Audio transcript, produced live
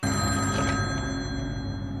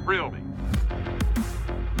Thrill Me.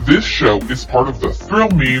 This show is part of the Thrill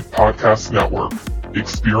Me Podcast Network.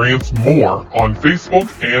 Experience more on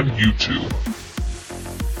Facebook and YouTube.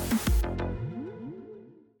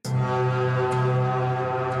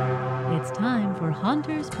 It's time for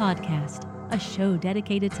Haunters Podcast, a show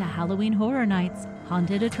dedicated to Halloween horror nights,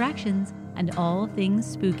 haunted attractions, and all things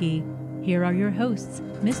spooky. Here are your hosts,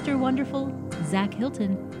 Mr. Wonderful, Zach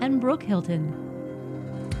Hilton, and Brooke Hilton.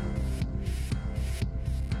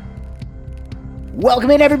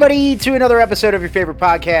 Welcome in, everybody, to another episode of your favorite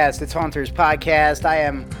podcast. It's Haunters Podcast. I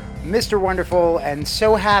am Mr. Wonderful and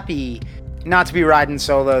so happy not to be riding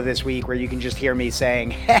solo this week, where you can just hear me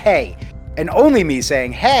saying, hey, and only me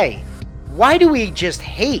saying, hey, why do we just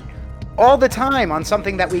hate all the time on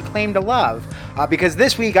something that we claim to love? Because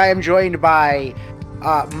this week I am joined by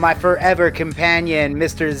my forever companion,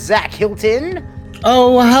 Mr. Zach Hilton.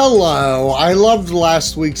 Oh, hello. I loved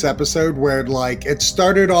last week's episode where, it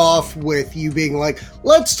started off with you being like,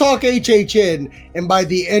 let's talk HHN. And by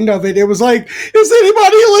the end of it, it was like, is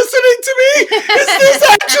anybody listening to me? Is this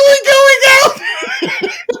actually going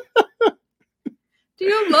out? Do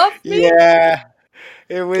you love me? Yeah.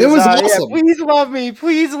 It was awesome. Yeah, please love me.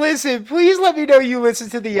 Please listen. Please let me know you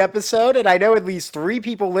listened to the episode. And I know at least 3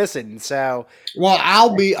 people listened. So, Well,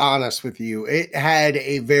 I'll be honest with you. It had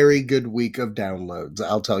a very good week of downloads.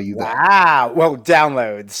 I'll tell you that. wow. Well,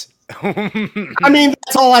 downloads. I mean,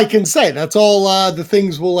 that's all I can say. That's all the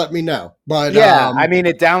things will let me know. But yeah, I mean,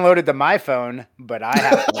 it downloaded to my phone, but I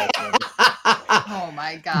have to listen. Oh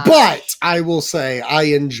my god. But I will say I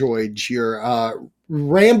enjoyed your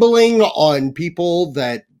rambling on people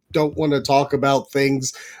that don't want to talk about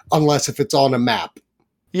things unless if it's on a map.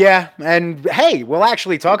 Yeah, and hey, we'll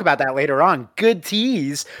actually talk about that later on. Good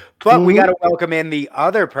tease. But we got to welcome in the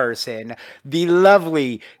other person, the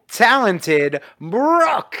lovely, talented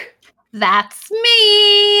Brooke. That's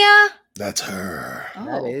me. That's her.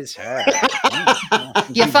 That is her.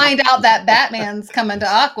 You find out that Batman's coming to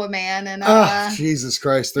Aquaman, and Jesus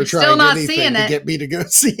Christ. They're you're still trying not anything seeing to it. get me to go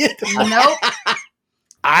see it. Nope.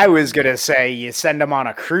 I was going to say you send them on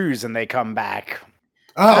a cruise and they come back.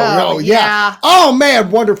 Oh, no, yeah. Oh,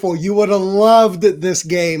 man, wonderful. You would have loved this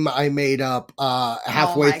game I made up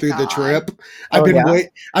halfway my through the God. trip. Oh,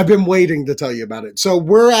 I've been waiting to tell you about it. So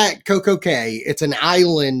we're at Coco Cay. It's an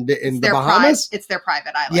island in the Bahamas. It's their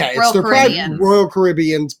private island. Yeah, it's Royal their Caribbean. Royal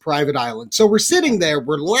Caribbean's private island. So we're sitting there,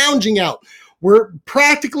 we're lounging out. We're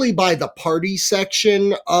practically by the party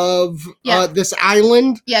section of this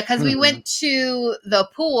island. Yeah, because we went to the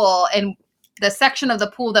pool, and the section of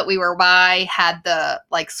the pool that we were by had the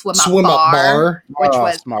swim up bar, which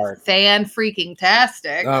was smart.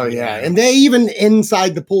 fan-freaking-tastic. Oh, yeah. And they even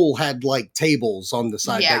inside the pool had tables on the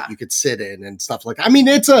side Yeah. that you could sit in and stuff like that. I mean,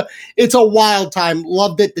 it's a wild time.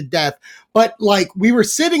 Loved it to death. But we were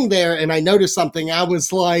sitting there and I noticed something. I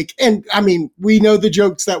was like, and I mean, we know the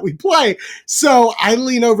jokes that we play. So I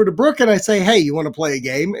lean over to Brooke and I say, hey, you want to play a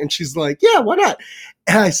game? And she's like, yeah, why not?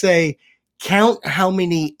 And I say, count how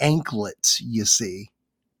many anklets you see.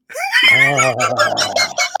 Right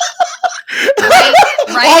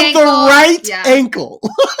On ankle. the right Yeah. ankle.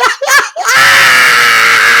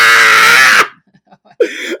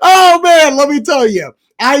 Oh, man, let me tell you.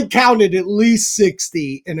 I counted at least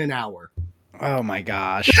 60 in an hour. Oh, my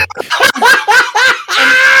gosh. What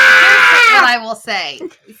I will say.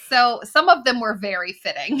 So some of them were very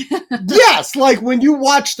fitting. Yes, when you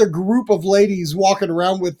watch the group of ladies walking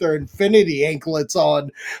around with their infinity anklets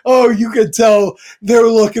on, oh, you can tell they're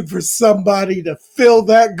looking for somebody to fill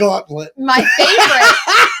that gauntlet. My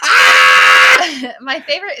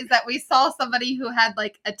favorite is that we saw somebody who had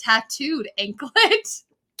a tattooed anklet.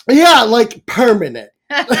 Yeah, permanent.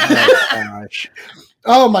 Oh, gosh.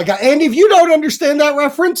 Oh, my God. And if you don't understand that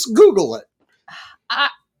reference, Google it.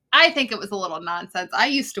 I think it was a little nonsense. I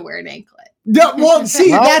used to wear an anklet. Yeah, well,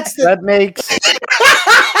 see, Well, that's the... that makes... Stop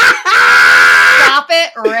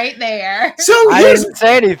it right there. So I here's didn't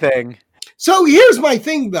say anything. So here's my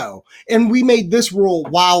thing, though, and we made this rule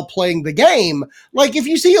while playing the game. If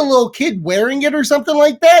you see a little kid wearing it or something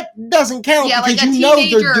like that, doesn't count. Yeah, because a you know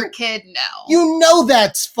teenager kid, no. You know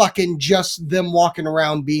that's fucking just them walking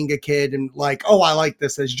around being a kid and oh, I like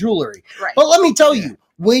this as jewelry. Right. But let me tell you,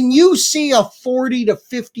 when you see a 40 to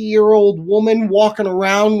 50-year-old woman walking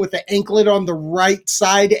around with an anklet on the right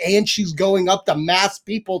side and she's going up to mass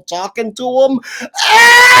people talking to them.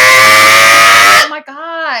 Oh my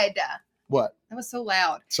God. What? That was so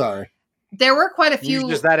loud. Sorry. There were quite a few. You're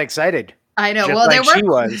just that excited. I know. Just Well, like there she were.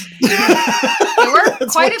 was. There were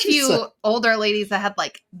That's quite a what you few said. older ladies that had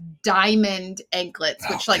diamond anklets,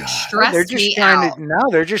 which God. stressed They're just me trying out. to. No,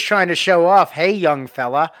 they're just trying to show off. Hey, young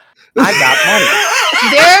fella, I got money.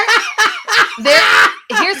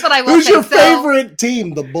 Here's what I will Who's say. your favorite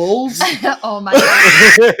team? The Bulls? Oh my God.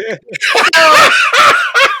 So,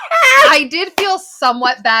 I did feel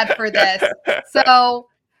somewhat bad for this. So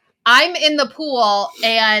I'm in the pool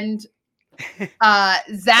and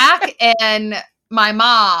Zach and my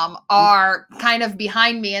mom are kind of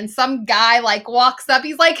behind me, and some guy like walks up.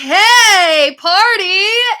 He's like, "Hey, party!"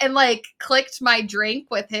 and like clicked my drink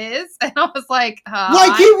with his, and I was like,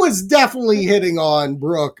 like he was definitely hitting on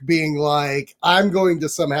Brooke, being like, "I'm going to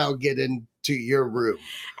somehow get into your room,"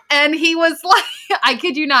 and he was like, I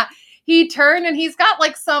kid you not. He turned and he's got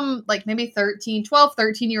like some like maybe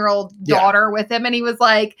 13-year-old daughter with him, and he was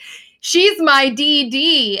like, "She's my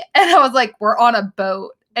DD," and I was like, "We're on a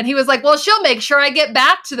boat." And he was like, "Well, she'll make sure I get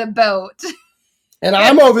back to the boat." And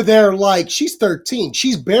I'm over there like, she's 13.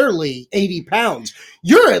 She's barely 80 pounds.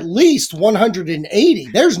 You're at least 180.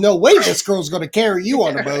 There's no way this girl's going to carry you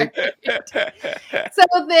on a boat. So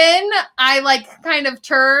then I like kind of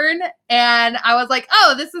turn and I was like,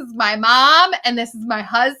 "Oh, this is my mom and this is my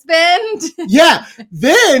husband." Yeah.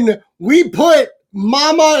 Then we put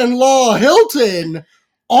Mama-in-law Hilton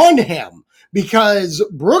on him. Because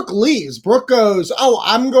Brooke leaves. Brooke goes, "Oh,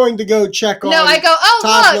 I'm going to go check on I go, "Oh,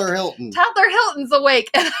 Toddler look, Hilton." Toddler Hilton's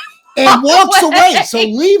awake. And walks away. So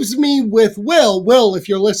leaves me with Will. Will, if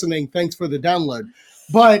you're listening, thanks for the download.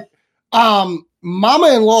 But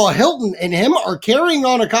Mama-in-law Hilton and him are carrying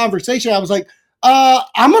on a conversation. I was like,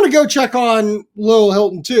 I'm going to go check on Lil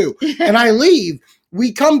Hilton too. And I leave.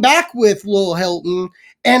 We come back with Lil Hilton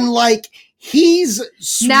and like, he's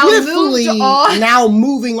swiftly now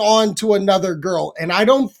moving on to another girl. And I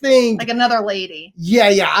don't think... like another lady.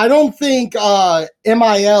 Yeah. I don't think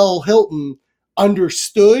MIL Hilton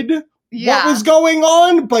understood what was going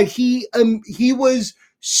on, but he was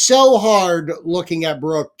so hard looking at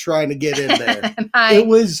Brooke trying to get in there. It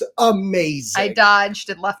was amazing. I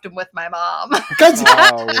dodged and left him with my mom. That's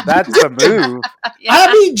the move. Yeah.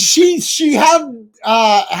 I mean, she had,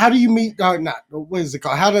 how do you meet, what is it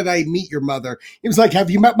called? How did I meet your mother? He was like,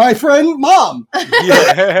 "Have you met my friend, Mom?"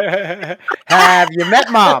 Yeah. Have you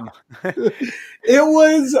met Mom? It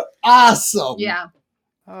was awesome. Yeah.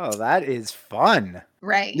 Oh, that is fun.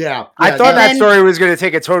 Right. Yeah. I thought that story was going to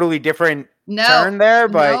take a totally different turn there,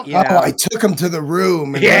 but you know. Oh, I took him to the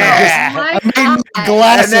room. And I made a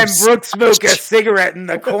glass and then of Brooke smoked a cigarette in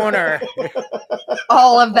the corner.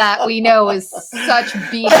 All of that we know is such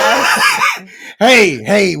BS.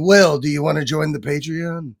 Hey, Will, do you want to join the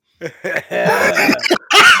Patreon?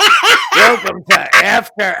 Welcome to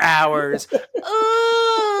After Hours.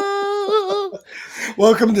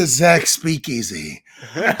 Welcome to Zach's Speakeasy.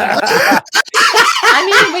 I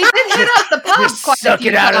mean, we did hit up the pub Just quite a suck few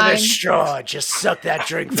it out times. of the straw. Just suck that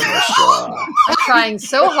drink from the straw. I'm trying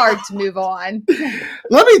so hard to move on.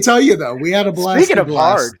 Let me tell you, though, we had a blast. Speaking of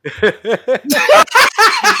hard.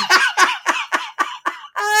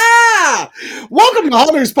 Welcome to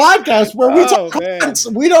Hunter's Podcast, where we talk hunts.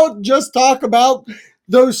 We don't just talk about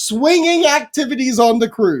those swinging activities on the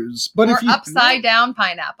cruise, but Or if you upside down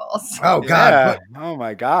pineapples. oh god, Oh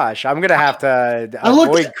my gosh. I'm gonna have to I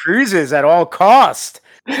looked avoid cruises at all cost.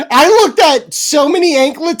 I looked at so many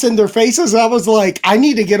anklets and their faces. I was like, I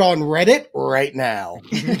need to get on Reddit right now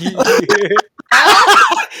to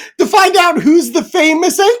find out who's the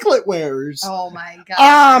famous anklet wearers. Oh my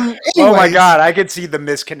god. Oh my god, I could see the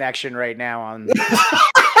misconnection right now on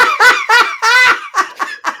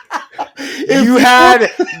You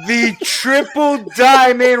had the triple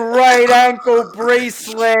diamond right ankle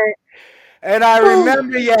bracelet, and I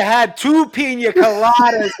remember you had 2 pina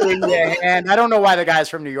coladas in your hand. I don't know why the guy's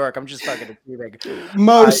from New York. I'm just fucking assuming.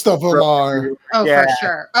 Most of them are. Oh, yeah. for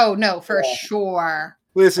sure. Oh, no, for sure.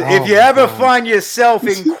 Listen, Oh if you my ever God. find yourself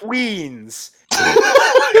in Queens,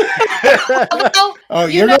 Although, Oh,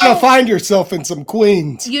 you're gonna find yourself in some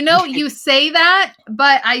Queens. you say that,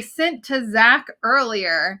 but I sent to Zach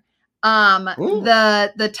earlier Ooh.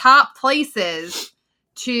 the top places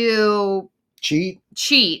to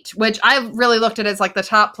cheat, which I really looked at as like the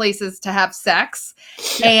top places to have sex,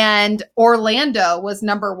 and Orlando was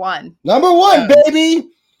number 1. Number 1, baby.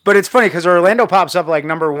 but it's funny because Orlando pops up like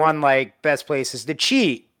number 1, like best places to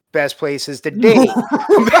cheat, best places to date,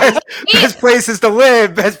 best places to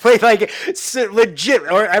live, best place, like legit.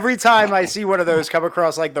 Or every time I see one of those come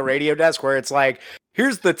across like the radio desk where it's like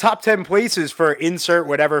here's the top 10 places for insert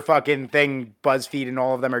whatever fucking thing BuzzFeed and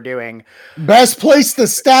all of them are doing. Best place to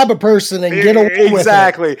stab a person and get away with it.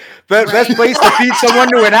 Exactly. Best place to feed someone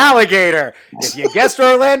to an alligator. If you guessed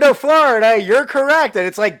Orlando, Florida, you're correct. And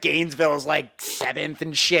it's like Gainesville's like 7th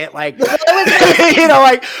and shit. Like, you know,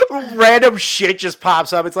 like random shit just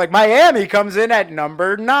pops up. It's like Miami comes in at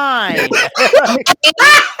number 9.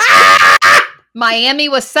 Miami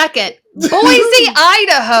was 2nd. Boise,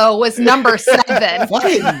 Idaho was number 7.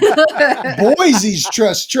 Fucking Boise's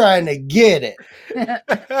just trying to get it.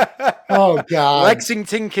 Oh, God.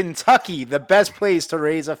 Lexington, Kentucky, the best place to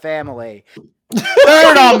raise a family.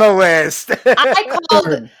 3rd on the list.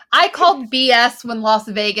 I called BS when Las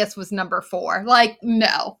Vegas was number 4. Like,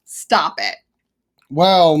 no, stop it.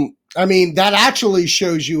 Well, I mean, that actually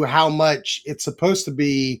shows you how much it's supposed to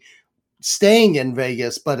be staying in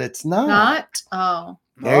Vegas, but it's not. Not? Oh.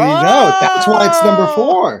 There you go. That's why it's number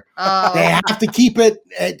 4. Oh. They have to keep it.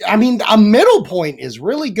 I mean, a middle point is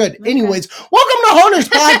really good. Okay. Anyways, welcome to Haunter's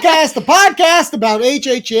Podcast, the podcast about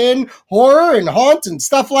HHN, horror, and haunts and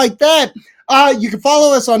stuff like that. You can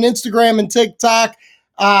follow us on Instagram and TikTok.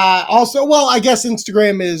 Also, well, I guess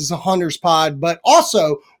Instagram is Haunter's Pod, but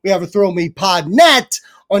also we have a Thrill Me Pod Net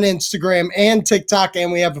on Instagram and TikTok, and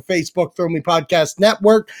we have a Facebook, Thrill Me Podcast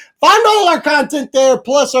Network. Find all our content there,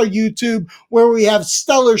 plus our YouTube, where we have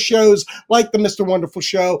stellar shows like the Mr. Wonderful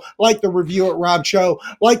Show, like the Review at Rob Show,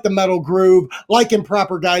 like the Metal Groove, like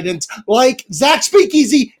Improper Guidance, like Zach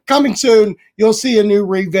Speakeasy, coming soon. You'll see a new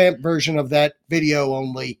revamped version of that video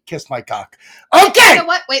only. Kiss my cock. Okay! You know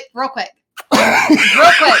what? Wait, real quick.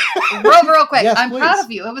 real quick. Yes, I'm please. proud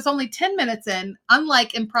of you. It was only 10 minutes in,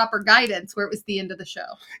 unlike Improper Guidance, where it was the end of the show.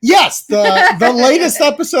 Yes, the latest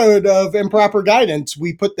episode of Improper Guidance,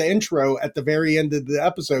 we put the intro at the very end of the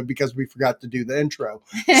episode because we forgot to do the intro.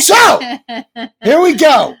 So, here we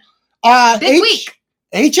go. Big week.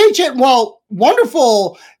 HHN, well,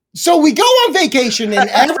 wonderful. So we go on vacation and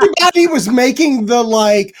everybody was making the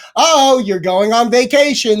like, oh, you're going on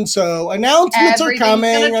vacation, so announcements are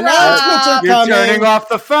coming. You're turning off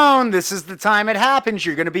the phone. This is the time it happens.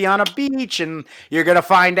 You're going to be on a beach and you're going to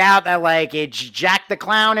find out that like it's Jack the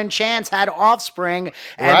Clown and Chance had offspring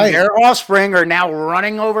and their offspring are now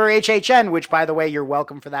running over HHN, which by the way, you're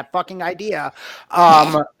welcome for that fucking idea.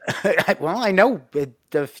 Well, I know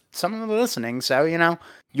some of them are listening, so you know,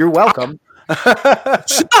 you're welcome.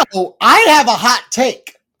 So I have a hot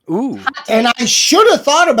take. Ooh. And I should have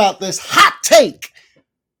thought about this hot take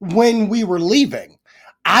when we were leaving.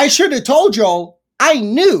 I should have told y'all I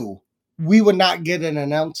knew we would not get an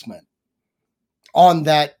announcement on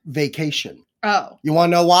that vacation. Oh. You want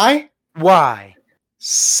to know why? Why?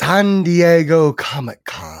 San Diego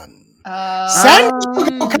Comic-Con. San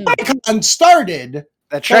Diego Comic-Con started...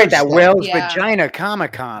 That's right, that Whale's Vagina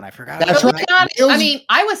Comic-Con. I forgot. That's right. I mean,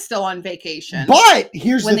 I was still on vacation. But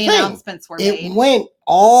here's the thing. When the announcements were made. It went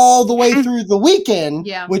all the way through the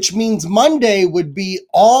weekend, which means Monday would be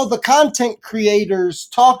all the content creators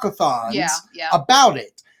talkathons about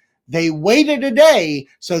it. They waited a day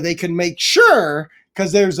so they can make sure,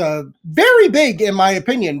 because there's a very big, in my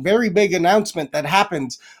opinion, very big announcement that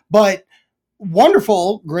happens. But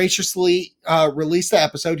Wonderful graciously released the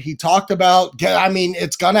episode. He talked about, I mean,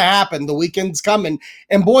 it's going to happen. The weekend's coming.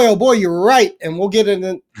 And boy, oh boy, you were right. And we'll get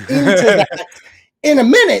into that in a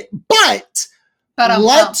minute. But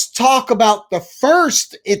let's talk about the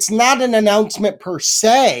first. It's not an announcement per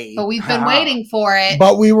se. But we've been waiting for it.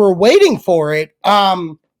 But we were waiting for it.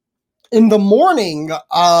 In the morning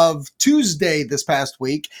of Tuesday this past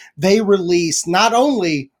week, they released not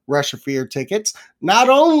only Rush of Fear tickets, not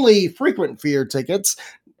only Frequent Fear tickets,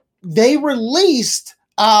 they released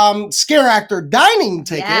Scare Actor Dining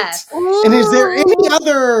tickets. Yes. And is there any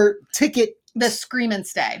other ticket? The Scream and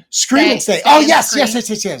Stay. Scream and Stay. Oh, yes.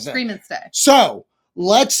 Scream and Stay. So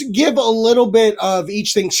let's give a little bit of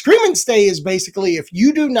each thing. Scream and Stay is basically if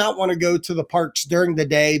you do not want to go to the parks during the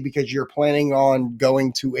day because you're planning on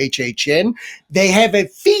going to HHN, they have a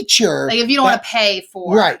feature. Like if you don't want to pay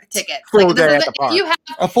for tickets. Full day at the park. If you have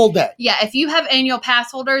a full day. Yeah, if you have annual pass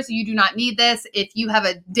holders, you do not need this. If you have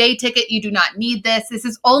a day ticket, you do not need this. This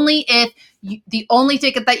is only if the only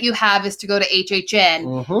ticket that you have is to go to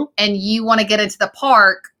HHN and you want to get into the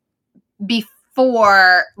park before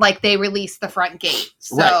like they release the front gate.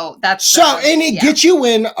 So that's and it gets you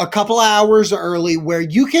in a couple of hours early where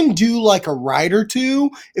you can do like a ride or two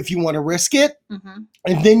if you want to risk it.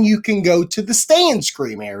 And then you can go to the Stay and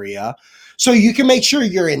Scream area. So you can make sure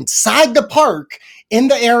you're inside the park in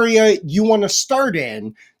the area you want to start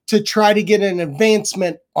in to try to get an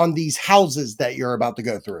advancement on these houses that you're about to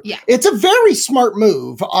go through. Yeah. It's a very smart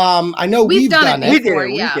move. I know we've done We it. did before,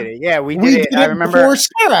 it. yeah. We did it. Yeah, we did We it. did I it remember. before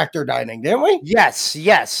Scare Actor Dining, didn't we? Yes.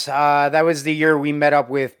 That was the year we met up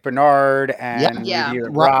with Bernard and Yeah.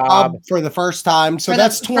 reviewed Rob for the first time. So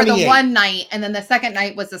that's for 28. the one night, and then the second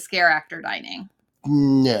night was the Scare Actor Dining.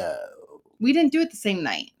 No. We didn't do it the same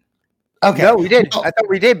night. Okay. No, we did. No. I thought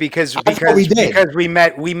we did because I thought we did. because we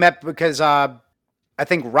met because I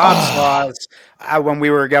think Rob saw us when we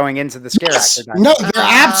were going into the Scare Yes. Actor Dining. No, you're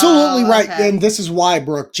absolutely right. Okay. And this is why,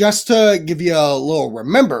 Brooke, just to give you a little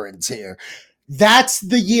remembrance here. That's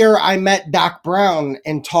the year I met Doc Brown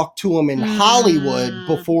and talked to him in Hollywood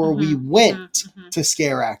before we went to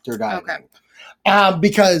Scare Actor Dining. Okay.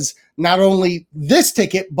 Because not only this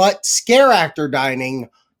ticket, but Scare Actor Dining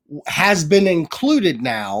has been included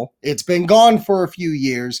now. It's been gone for a few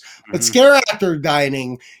years, but Scare Actor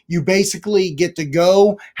Dining, you basically get to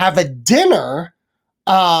go have a dinner,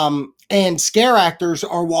 and scare actors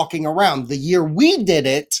are walking around. The year we did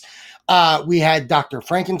it, we had Dr.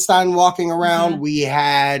 Frankenstein walking around. We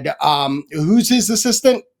had who's his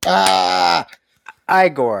assistant?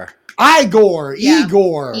 Igor. Igor.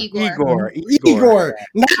 Igor.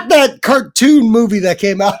 Not that cartoon movie that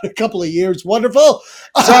came out a couple of years. Wonderful.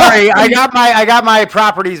 Sorry, I got my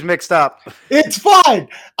properties mixed up. It's fine.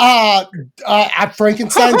 At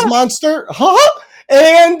Frankenstein's monster,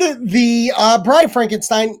 and the Bride of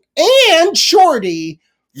Frankenstein, and Shorty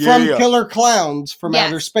from Killer Clowns from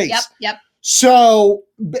Outer Space. Yep. So,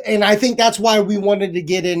 and I think that's why we wanted to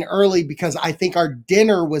get in early, because I think our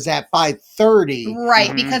dinner was at 5:30.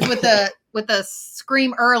 Right, because with the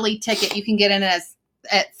Scream Early ticket, you can get in at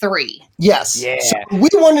 3. Yes. Yeah. So we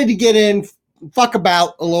wanted to get in, fuck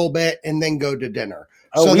about a little bit, and then go to dinner.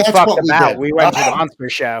 Oh, so we that's fucked what about. we We went to the monster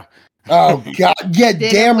show. Oh God, yeah,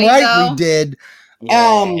 Didn't damn we, right though? we did.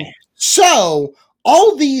 Yeah. So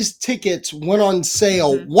all these tickets went on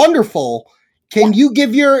sale. Wonderful. Can you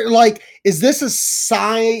give your, is this a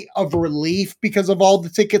sigh of relief because of all the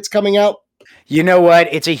tickets coming out? You know what?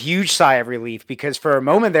 It's a huge sigh of relief because for a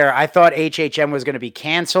moment there, I thought HHM was going to be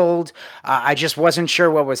canceled. I just wasn't sure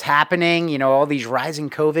what was happening. You know, all these rising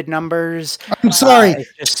COVID numbers. I'm sorry.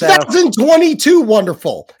 It's just 2022,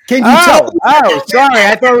 wonderful. Can you tell me? Oh, sorry.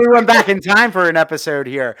 I thought we went back in time for an episode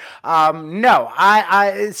here. No,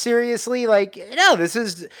 I seriously, no, this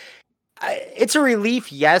is... it's a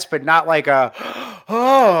relief, yes, but not like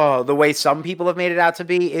the way some people have made it out to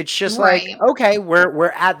be. It's just Right. okay,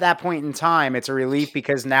 we're at that point in time. It's a relief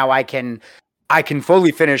because now I can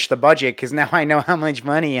fully finish the budget because now I know how much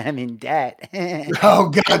money I'm in debt. Oh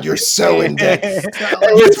God, you're so in debt.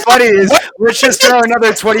 What's funny is let's just throw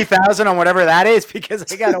another 20,000 on whatever that is because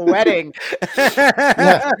I got a wedding.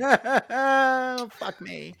 Oh, fuck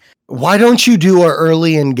me. Why don't you do an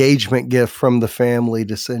early engagement gift from the family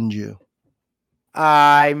to send you?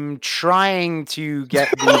 I'm trying to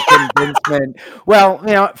get the convincement. Well,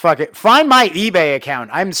 fuck it. Find my eBay account.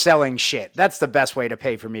 I'm selling shit. That's the best way to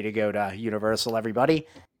pay for me to go to Universal, everybody.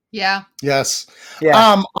 Yeah. Yes.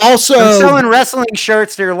 Yeah. Also, I'm selling wrestling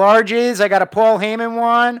shirts. They're larges. I got a Paul Heyman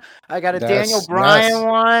one. I got a Daniel Bryan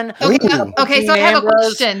one. Okay, so I have a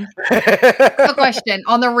question. A question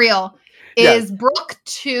on the real. Is Brooke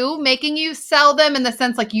 2 making you sell them in the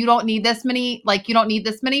sense you don't need this many,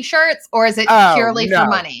 shirts, or is it purely for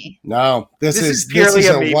money? No, this is purely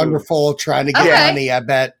a wonderful trying to get money, I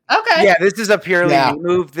bet. Okay. Yeah, this is a purely me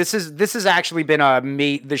move. This has actually been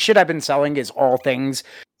the shit I've been selling is all things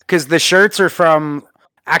because the shirts are from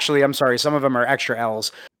I'm sorry, some of them are extra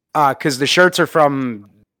L's because the shirts are from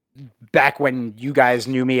back when you guys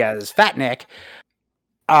knew me as Fat Nick.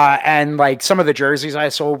 And some of the jerseys I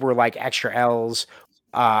sold were extra L's.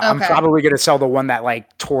 I'm probably going to sell the one that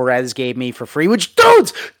Torres gave me for free, which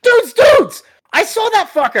dudes, I saw that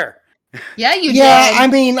fucker. Yeah, you did. Yeah, I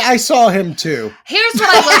mean, I saw him too. Here's what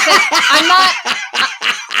I will say. I'm not,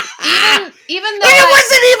 even though it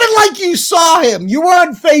wasn't even like you saw him. You were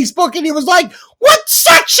on Facebook and he was like, "What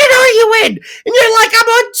section are you in?" And you're like, "I'm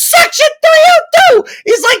on section 302.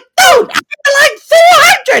 He's like, "Dude, I'm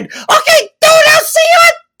 400. Okay, dude, I'll see you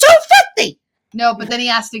at 250. No, but then he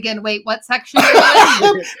asked again, wait, what section are you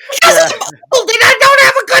in? Because I'm old and I don't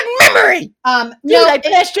have a good memory. Dude, I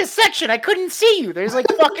passed your section. I couldn't see you. There's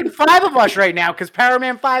fucking 5 of us right now because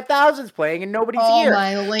Paraman 5000 is playing and nobody's here. Oh,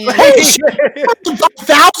 my land. 5,000 was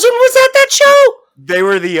at that show? They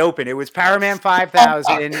were the open. It was Paraman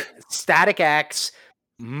 5000, Static X,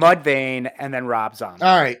 Mudvayne, and then Rob Zombie.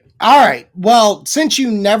 All right. Well, since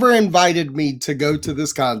you never invited me to go to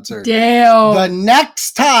this concert, Damn. the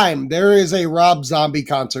next time there is a Rob Zombie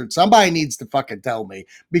concert, somebody needs to fucking tell me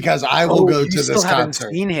because I will go to this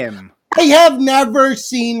concert. Seen him. I have never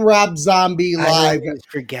seen Rob Zombie live. I always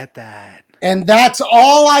forget that. And that's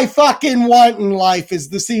all I fucking want in life is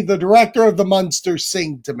to see the director of the Munsters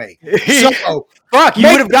sing to me. So, fuck, you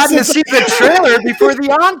would have gotten to see the trailer before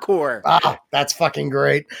the encore. Oh, that's fucking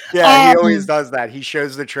great. Yeah, he always does that. He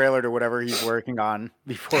shows the trailer to whatever he's working on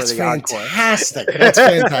before the encore. Fantastic. That's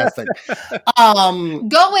fantastic.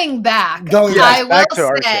 Going back, I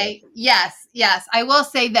will say, yes, I will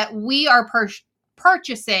say that we are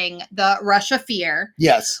purchasing the Rush of Fear.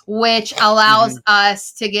 Yes. Which allows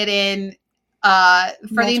us to get in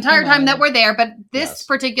for the entire time that we're there, but this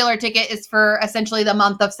particular ticket is for essentially the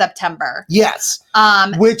month of September. Yes.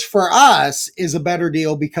 Which for us is a better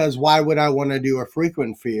deal because why would I want to do a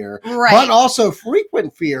Frequent Fear? Right. But also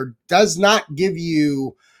Frequent Fear does not give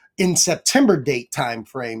you in September date time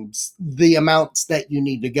frames the amounts that you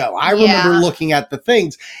need to go. I remember looking at the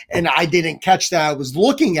things and I didn't catch that. I was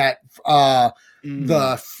looking at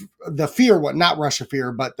the Fear one, not Rush of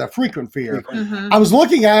Fear, but the Frequent Fear. I was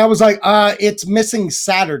looking at it, I was like, it's missing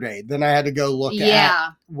Saturday. Then I had to go look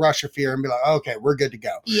at Rush of Fear and be like, okay, we're good to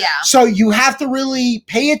go. Yeah. So you have to really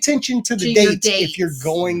pay attention to the dates if you're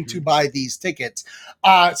going to buy these tickets.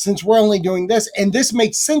 Since we're only doing this, and this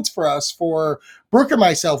makes sense for us for Brooke and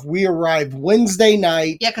myself, we arrived Wednesday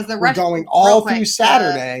night. Yeah, because we're going all through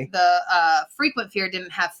Saturday. The Frequent Fear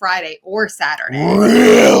didn't have Friday or Saturday.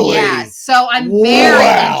 Really? Yeah. So I'm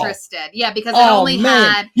very interested. Yeah, because it only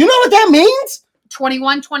had. You know what that means?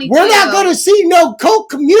 21, 22. We're not going to see no Coke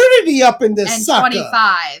Community up in this and sucker.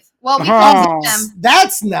 25. Well, we could see them.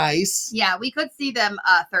 That's nice. Yeah, we could see them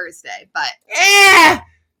Thursday, but. Yeah.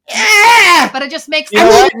 But it just makes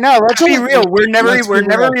sense. No, let's be real. We're never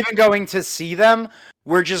even going to see them.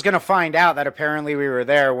 We're just going to find out that apparently we were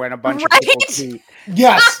there when a bunch of people tweet.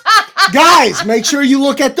 Yes. Guys, make sure you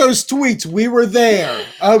look at those tweets. We were there.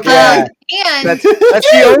 Okay. And that's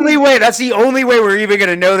the only way. That's the only way we're even going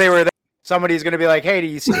to know they were there. Somebody's going to be like, hey, do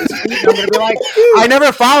you see this tweet? And I'm going to be like, I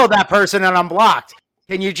never followed that person and I'm blocked.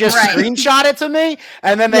 Can you just screenshot it to me?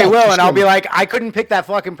 And then they will. And I'll be like, I couldn't pick that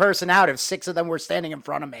fucking person out if 6 of them were standing in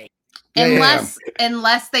front of me. Unless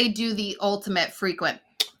they do the ultimate frequent.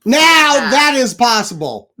 Now that is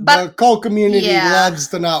possible. But, the Coke Community loves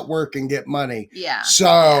to not work and get money. Yeah.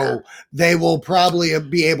 So they will probably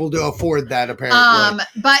be able to afford that apparently.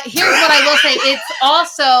 But here's what I will say. It's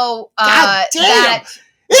also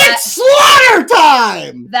it's slaughter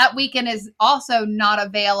time! That weekend is also not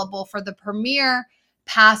available for the premiere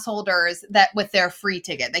pass holders that with their free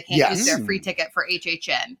ticket. They can't use their free ticket for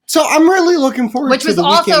HHN. So I'm really looking forward to the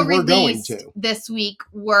weekend we're going to. This week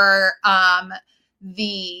were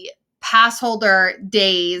the pass holder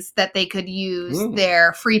days that they could use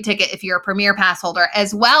their free ticket if you're a premier pass holder,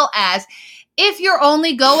 as well as if you're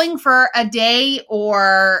only going for a day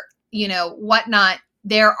or, whatnot.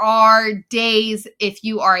 There are days if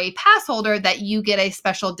you are a pass holder that you get a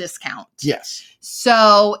special discount. Yes.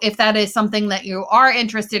 So if that is something that you are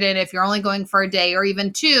interested in, if you're only going for a day or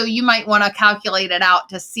even 2, you might want to calculate it out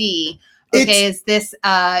to see, is this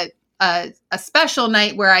a special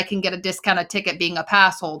night where I can get a discounted ticket being a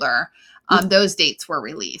pass holder? Those dates were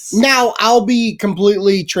released. Now, I'll be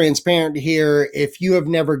completely transparent here. If you have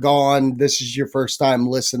never gone, this is your first time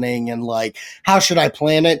listening and how should I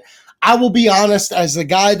plan it? I will be honest, as a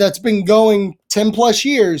guy that's been going 10 plus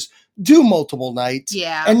years, do multiple nights.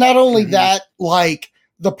 Yeah. And not only that,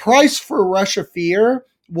 the price for Rush of Fear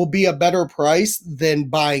will be a better price than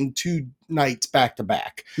buying 2 nights back to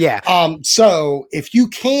back. Yeah. So if you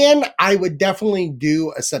can, I would definitely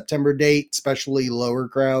do a September date, especially lower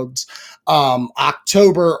crowds.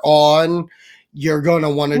 October on, you're going to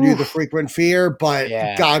want to do the Frequent Fear, but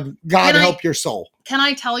God help your soul. Can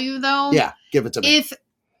I tell you though? Yeah, give it to me.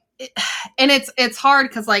 And it's hard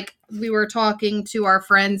because we were talking to our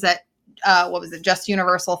friends at Just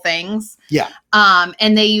Universal Things. Yeah.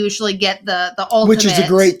 And they usually get the ultimate, which is a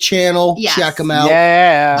great channel. Yes. Check them out.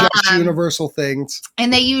 Yeah. Just Universal Things.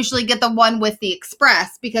 And they usually get the one with the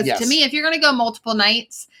Express because to me, if you're going to go multiple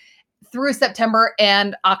nights through September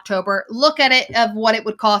and October, look at it of what it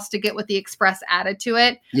would cost to get with the Express added to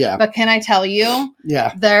it. Yeah. But can I tell you?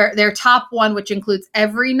 Yeah. Their top one, which includes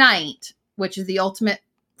every night, which is the ultimate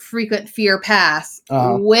Frequent Fear pass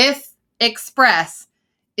with Express,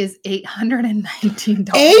 is $819.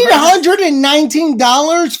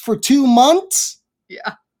 $819 for 2 months?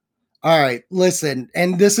 Yeah. All right, listen,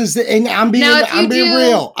 and this is, and I'm being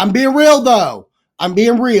real. I'm being real though. I'm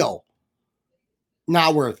being real.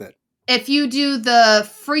 Not worth it. If you do the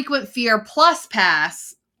frequent fear plus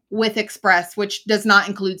pass with Express, which does not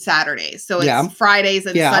include Saturdays, so it's Fridays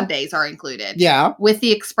and Sundays are included. Yeah. With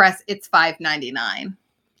the Express, it's $5.99.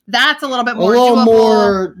 That's a little bit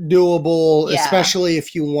more doable, especially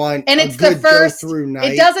if you want and it's the first go-through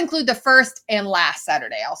night. It does include the first and last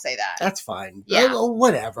Saturday, I'll say that. That's fine. Yeah.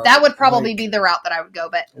 Whatever. That would probably be the route that I would go,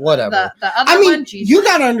 but whatever. The other one, geez, you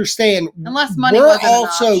got to understand, unless money we're wasn't an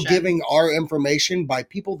also option. giving our information by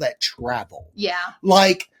people that travel. Yeah.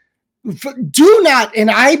 Like, do not, and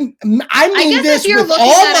I mean this with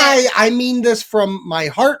I mean this from my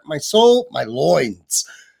heart, my soul, my loins.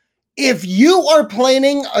 If you are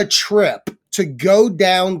planning a trip to go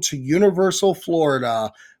down to Universal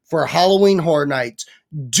Florida for Halloween Horror Nights,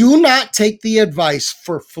 do not take the advice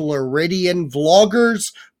for Floridian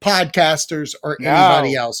vloggers, podcasters, or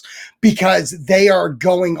anybody else, because they are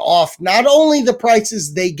going off not only the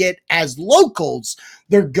prices they get as locals,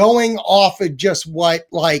 they're going off of just what,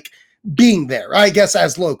 like, being there, I guess,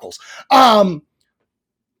 as locals.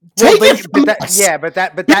 Take it from us. But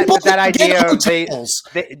that idea of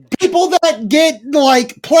people that get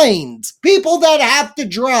like planes, people that have to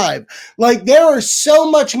drive, like there are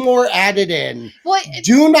so much more added in. Well,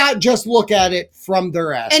 do not just look at it from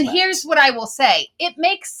their aspects. And here's what I will say: it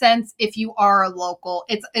makes sense if you are a local.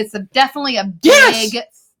 It's definitely a big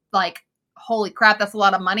like, holy crap, that's a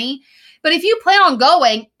lot of money. But if you plan on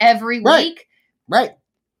going every week, right.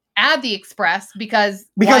 Add the Express because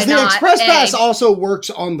the Express Pass also works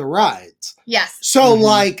on the rides. Yes. So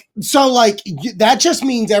that just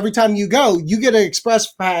means every time you go, you get an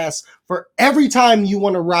Express Pass for every time you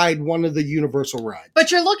want to ride one of the Universal rides.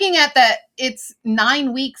 But you're looking at that; it's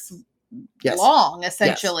 9 weeks long,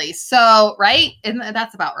 essentially. Yes. So right, and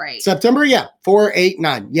that's about right. September, 4, 8,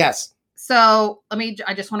 9. Yes. So I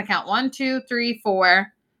just want to count 1, 2, 3,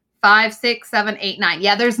 4, 5, 6, 7, 8, 9.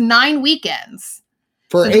 Yeah, there's 9 weekends.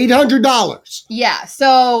 For $800. Yeah.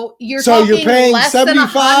 So you're paying less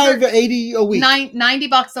 $75, than $80 a week.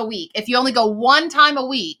 $90 a week. If you only go one time a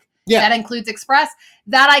week, that includes Express,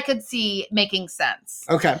 that I could see making sense.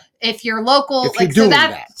 Okay. If you're local, if you're doing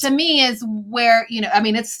that to me is where,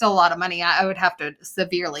 it's still a lot of money. I would have to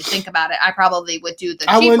severely think about it. I probably would do the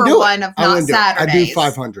cheaper one of not Saturdays.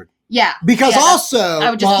 I do $500. Yeah. Because also, I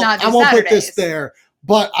would just not do I won't Saturdays. Put this there,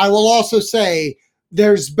 but I will also say,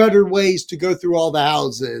 there's better ways to go through all the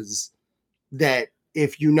houses that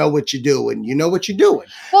if you know what you're doing, you know what you're doing.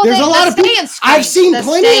 Well, there's a lot of people. I've seen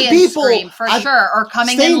plenty of people are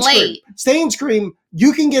coming in late. Stay and Scream.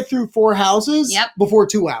 You can get through 4 houses before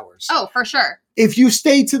 2 hours. Oh, for sure. If you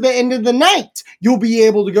stay to the end of the night, you'll be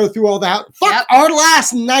able to go through all the houses. Our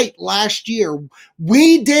last night last year,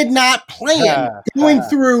 we did not plan going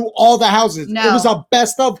through all the houses. No. It was a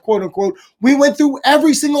best of, quote unquote. We went through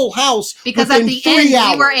every single house because at the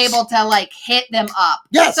end we were able to like hit them up.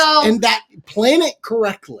 Yes, and that plan it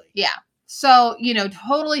correctly. Yeah. So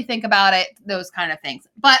totally think about it. Those kind of things.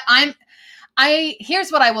 But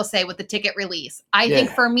here's what I will say with the ticket release. I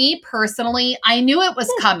think for me personally, I knew it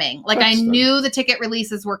was coming. Like I knew the ticket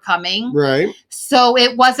releases were coming. Right. So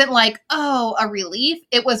it wasn't like, oh, a relief.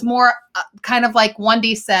 It was more kind of like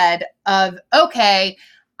Wendy said of, okay,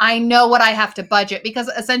 I know what I have to budget, because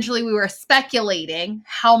essentially we were speculating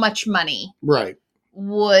how much money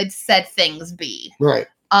would said things be. Right.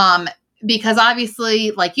 Because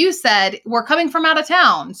obviously, like you said, we're coming from out of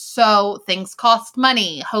town. So things cost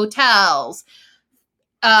money, hotels,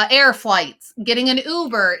 air flights, getting an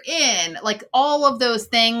Uber in, like all of those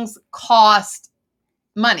things cost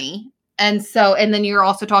money. And then you're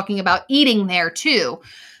also talking about eating there too.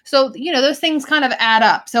 So, those things kind of add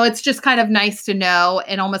up. So it's just kind of nice to know,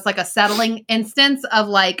 and almost like a settling instance of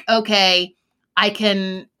like, okay, I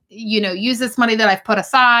can, use this money that I've put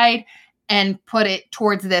aside and put it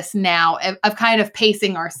towards this now, of kind of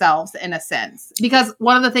pacing ourselves in a sense. Because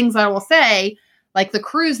one of the things I will say, like the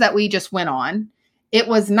cruise that we just went on, it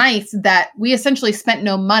was nice that we essentially spent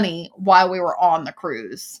no money while we were on the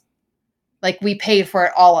cruise. Like we paid for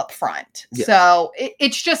it all up front. Yeah. So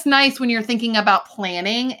it's just nice when you're thinking about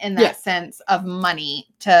planning in that sense of money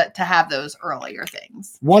to have those earlier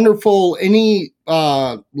things. Wonderful. Any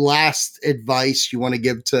last advice you want to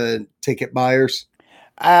give to ticket buyers?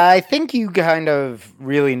 I think you kind of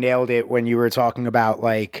really nailed it when you were talking about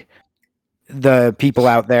like the people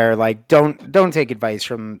out there, like don't take advice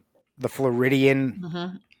from the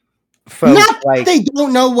Floridian folks. Not like they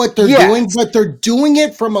don't know what they're doing, but they're doing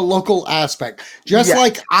it from a local aspect. Just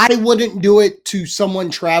like I wouldn't do it to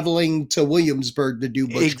someone traveling to Williamsburg to do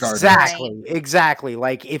Busch Gardens. Exactly.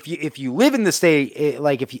 Like if you live in the state,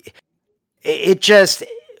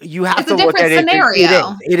 you have It's to a look at different it.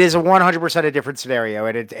 scenario. It is a 100% a different scenario,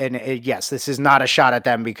 and yes, this is not a shot at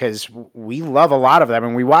them because we love a lot of them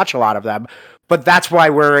and we watch a lot of them, but that's why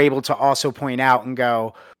we're able to also point out and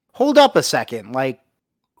go, hold up a second, like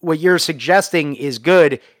what you're suggesting is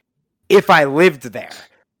good if I lived there.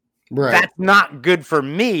 Right. That's not good for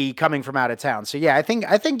me coming from out of town. So yeah, I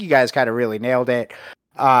think you guys kind of really nailed it.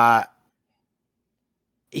 Yeah,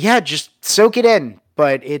 just soak it in.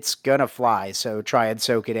 But it's gonna fly, so try and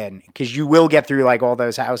soak it in because you will get through like all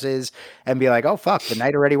those houses and be like, "Oh fuck, the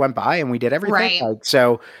night already went by and we did everything." Right. Like,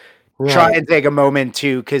 so Right. try and take a moment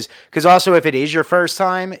to because also if it is your first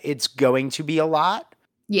time, it's going to be a lot.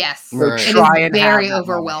 Yes. Right. It Try is and very have that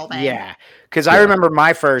overwhelming. moment. Yeah, because I remember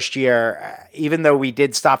my first year, even though we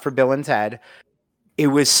did stop for Bill and Ted, it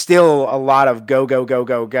was still a lot of go go go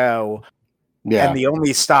go go. Yeah. And the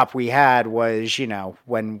only stop we had was,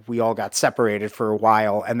 when we all got separated for a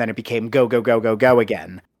while, and then it became go, go, go, go, go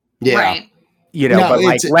again. Yeah. Right. No, But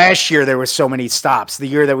like it's- last year, there was so many stops. The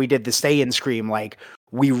year that we did the Stay and Scream, like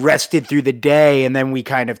we rested through the day, and then we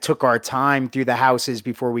kind of took our time through the houses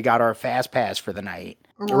before we got our fast pass for the night.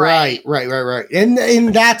 Right.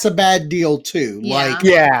 And that's a bad deal too. Yeah. Like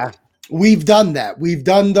Yeah. we've done that. We've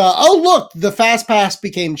done the fast pass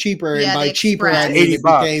became cheaper, and Yeah, by the cheaper I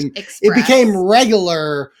Express. mean it Express. became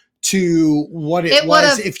regular to what it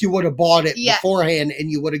was would've- if you would have bought it Yeah. beforehand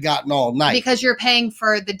and you would have gotten all night. because you're paying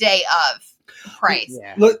for the day of price.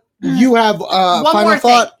 Yeah. Look, you have One final more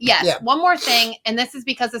thought? thing. Yes, Yeah. one more thing, and this is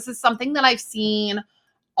because this is something that I've seen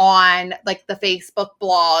on like the Facebook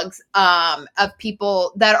blogs of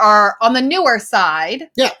people that are on the newer side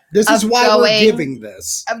Yeah, this is of why going- we're giving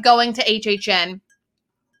this. of going to HHN,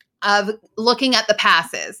 of looking at the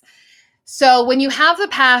passes. So when you have the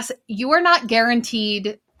pass, you are not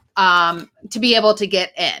guaranteed to be able to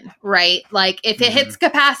get in, right? Like if it hits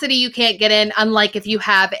capacity, you can't get in, unlike if you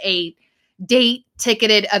have a date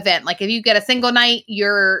ticketed event. Like if you get a single night,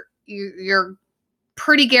 you're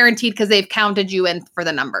pretty guaranteed because they've counted you in for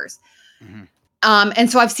the numbers. Mhm. And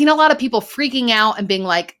so I've seen a lot of people freaking out and being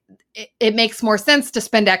like, it makes more sense to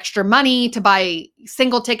spend extra money to buy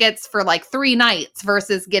single tickets for like 3 nights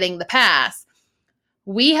versus getting the pass.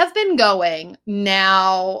 We have been going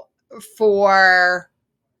now for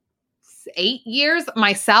 8 years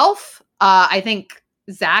myself. I think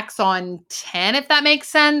Zach's on 10, if that makes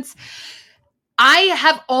sense. I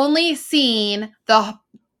have only seen the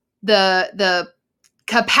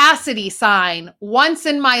capacity sign once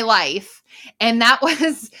in my life, and that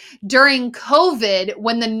was during COVID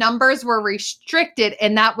when the numbers were restricted,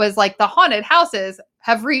 and that was like the haunted houses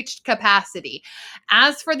have reached capacity.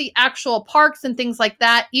 As for the actual parks and things like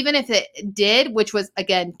that, even if it did, which was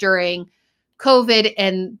again during COVID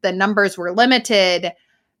and the numbers were limited,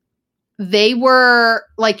 they were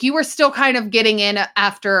like, you were still kind of getting in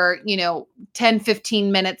after 10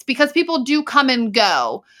 15 minutes because people do come and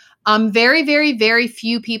go. Very, very, very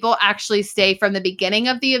few people actually stay from the beginning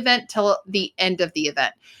of the event till the end of the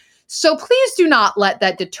event. So please do not let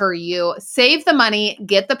that deter you. Save the money,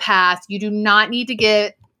 get the pass. You do not need to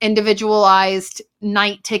get individualized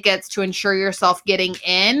night tickets to ensure yourself getting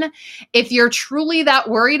in. If you're truly that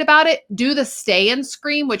worried about it, do the Stay and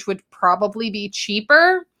Scream, which would probably be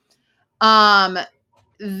cheaper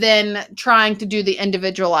than trying to do the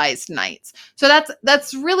individualized nights. So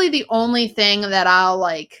that's really the only thing that I'll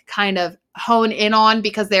like kind of hone in on,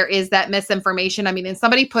 because there is that misinformation. I mean, and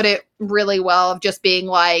somebody put it really well of just being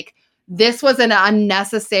like, this was an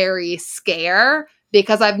unnecessary scare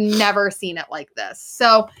because I've never seen it like this.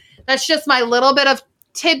 So that's just my little bit of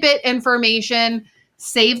tidbit information.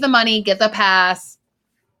 Save the money, get the pass.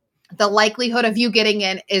 The likelihood of you getting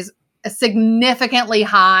in is significantly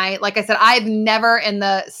high. Like I said, I've never in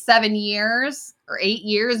the 7 years or 8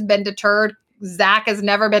 years been deterred. Zach has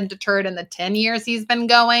never been deterred in the 10 years he's been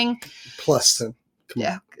going. Plus 10.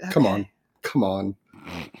 Come on.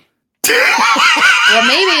 Well,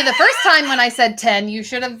 maybe the first time when I said 10, you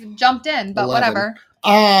should have jumped in, but 11. whatever.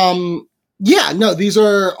 Yeah, no, these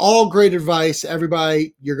are all great advice.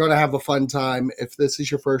 Everybody, you're going to have a fun time if this is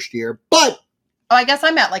your first year. But Oh, I guess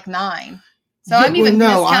I'm at like 9. So Yeah, I'm even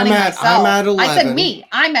well, no, miscounting myself. I'm at I said 11. me.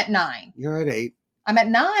 I'm at 9. you're at 8. I'm at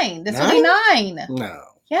 9. This will be 9. No.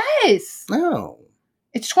 Yes. No.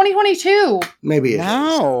 It's 2022. Maybe it is.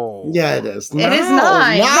 No. Yeah, it is. It is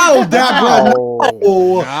 9. No, Deborah.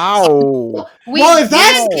 No. No. Well, if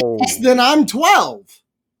that's the No. case, then I'm 12.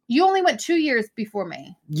 You only went 2 years before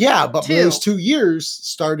me. Yeah, but 2. those 2 years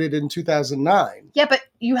started in 2009. Yeah, but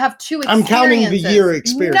you have 2 I'm experiences. counting the year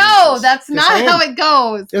experiences. No, that's Yes, not I am. how it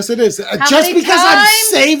goes. Yes, it is. How Just many because I'm times?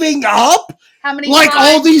 saving up? How many Like times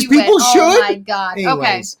all these you went? people should? Oh my God. Okay.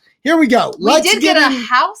 Anyways, here we go. We did get a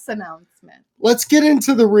house announcement. Let's get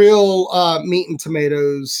into the real meat and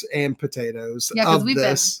tomatoes and potatoes of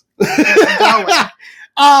this. The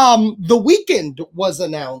Weeknd was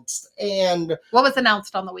announced, and what was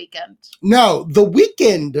announced on The Weeknd? No, The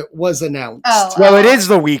Weeknd was announced. Well, it is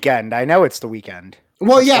The Weeknd. I know it's The Weeknd.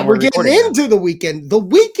 Well, yeah, we're getting into The Weeknd. The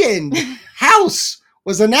Weeknd house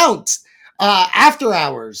was announced. After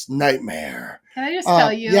Hours Nightmare. Can I just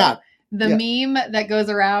tell you the meme that goes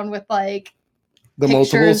around with like the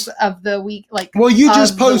pictures multiples of the week, like, well, you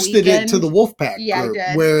just posted it to the Wolfpack group, I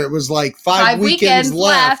did. where it was like five weekends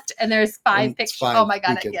left, and there's 5 pictures. Oh my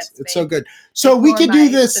god, weekends. It's so good. So we can do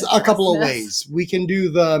this a couple of ways. We can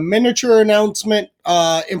do the miniature announcement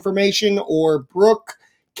information, or Brooke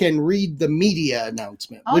can read the media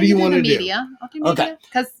announcement. What do you want to do? Media. I'll do media.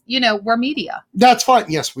 Because, we're media. That's fine.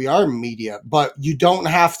 Yes, we are media, but you don't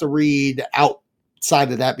have to read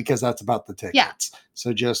outside of that because that's about the tickets. Yeah.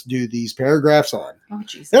 So just do these paragraphs on. Oh,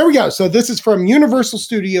 Jesus. There we go. So this is from Universal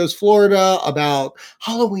Studios Florida about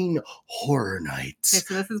Halloween Horror Nights. Okay,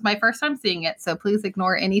 so this is my first time seeing it, so please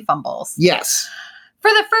ignore any fumbles. Yes. For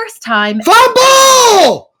the first time...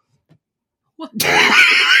 Fumble!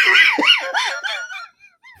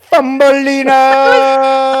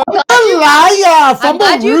 Fumbleina! I'm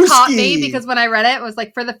glad you caught me, because when I read it, it was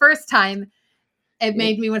like, for the first time, it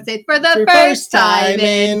made me want to say, for the first time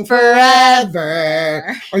in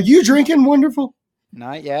forever. Are you drinking, Wonderful?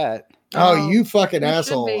 Not yet. Oh, you fucking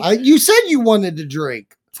asshole. You said you wanted to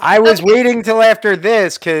drink. I was waiting till after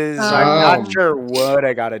this because I'm not sure what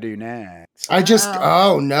I got to do next. I just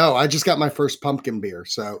got my first pumpkin beer.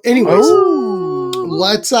 So anyways,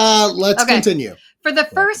 let's continue. For the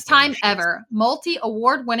first time ever,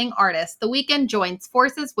 multi-award-winning artist The Weeknd joins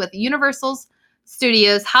forces with Universal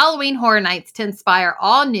Studios Halloween Horror Nights to inspire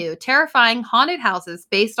all new, terrifying haunted houses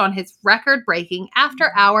based on his record-breaking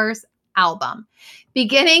After Hours album.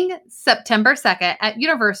 Beginning September 2nd at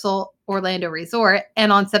Universal Orlando Resort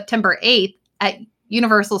and on September 8th at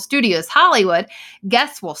Universal Studios Hollywood,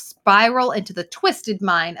 guests will spiral into the twisted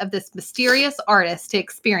mind of this mysterious artist to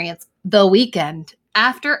experience The Weeknd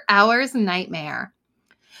After Hours Nightmare.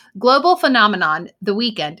 Global phenomenon The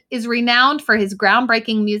Weeknd is renowned for his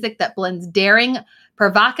groundbreaking music that blends daring,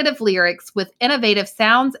 provocative lyrics with innovative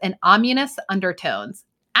sounds and ominous undertones.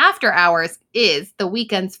 After Hours is The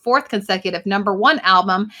Weeknd's fourth consecutive #1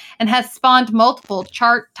 album and has spawned multiple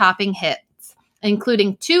chart-topping hits,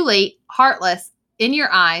 including Too Late, Heartless, In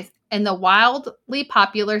Your Eyes, and the wildly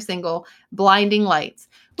popular single Blinding Lights,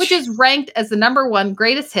 which is ranked as the #1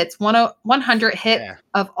 greatest hits 100 hit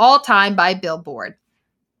of all time by Billboard.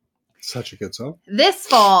 Such a good song. This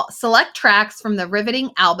fall, select tracks from the riveting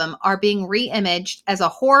album are being re-imaged as a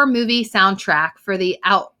horror movie soundtrack for the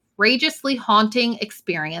outrageously haunting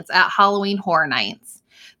experience at Halloween Horror Nights.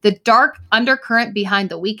 The dark undercurrent behind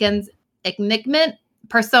The Weeknd's enigmatic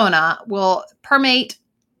persona will permeate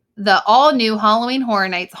the all-new Halloween Horror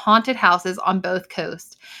Nights haunted houses on both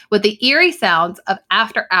coasts. With the eerie sounds of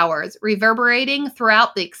After Hours reverberating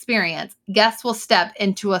throughout the experience, guests will step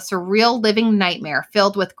into a surreal living nightmare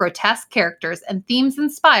filled with grotesque characters and themes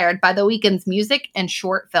inspired by The Weeknd's music and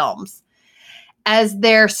short films. As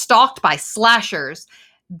they're stalked by slashers,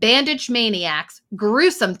 bandaged maniacs,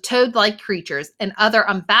 gruesome toad-like creatures, and other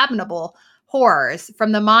unfathomable horrors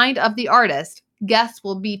from the mind of the artist, guests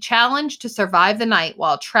will be challenged to survive the night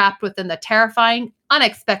while trapped within the terrifying,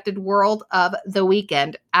 unexpected world of The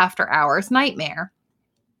Weeknd After Hours Nightmare.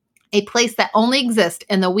 A place that only exists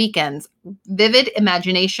in The Weeknd's vivid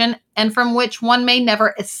imagination and from which one may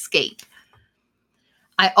never escape.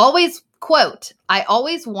 I always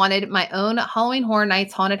wanted my own Halloween Horror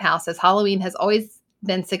Nights haunted house, as Halloween has always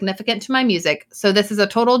been significant to my music, so this is a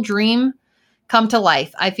total dream come to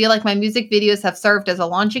life. I feel like my music videos have served as a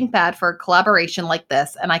launching pad for a collaboration like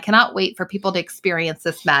this, and I cannot wait for people to experience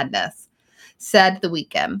this madness, said The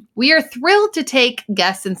Weeknd. We are thrilled to take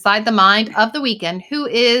guests inside the mind of The Weeknd, who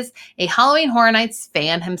is a Halloween Horror Nights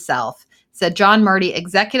fan himself, said John Murdy,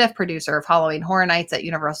 executive producer of Halloween Horror Nights at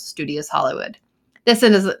Universal Studios Hollywood. This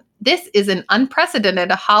is an unprecedented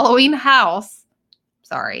Halloween house.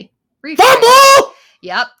 Sorry. Fumble!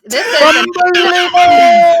 Yep. This is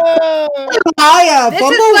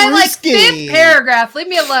my fifth paragraph. Leave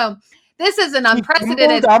me alone. This is an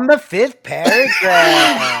unprecedented. On the fifth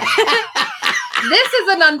paragraph. This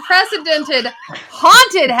is an unprecedented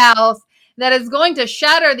haunted house that is going to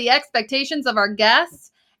shatter the expectations of our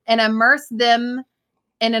guests and immerse them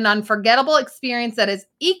in an unforgettable experience that is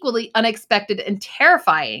equally unexpected and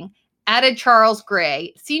terrifying, added Charles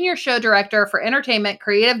Gray, Senior Show Director for Entertainment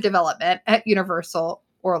Creative Development at Universal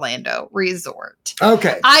Orlando Resort.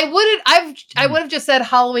 Okay. I would have just said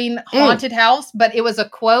Halloween haunted house, but it was a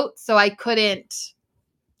quote, so I couldn't,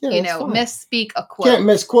 Yeah, that's fine. misspeak a quote. Can't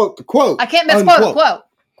misquote the quote. I can't misquote a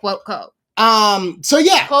quote. So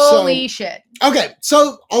yeah. Holy shit. Okay,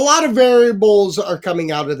 so a lot of variables are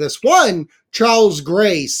coming out of this. One, Charles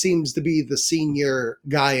Gray seems to be the senior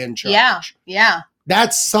guy in charge. Yeah.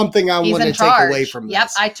 That's something I He's want to in take charge. away from this. Yep,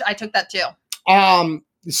 I took that too.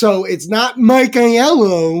 So it's not Mike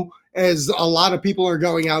Aiello, as a lot of people are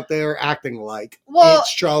going out there acting like. Well,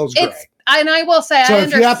 it's Charles Gray. And I will say, So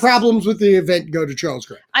if you have problems with the event, go to Charles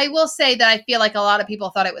Gray. I will say that I feel like a lot of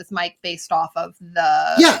people thought it was Mike based off of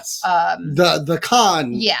the the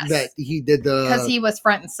con yes. that he did because he was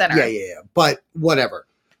front and center. Yeah. But whatever.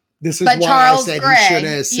 This is But why Charles I said Gray, he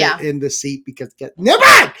shouldn't sit in the seat because never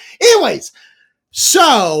mind. Anyways,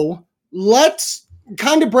 so let's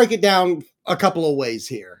kind of break it down a couple of ways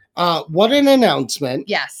here. What an announcement.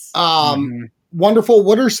 Yes. Wonderful.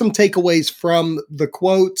 What are some takeaways from the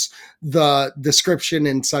quotes, the description,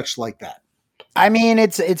 and such like that? I mean,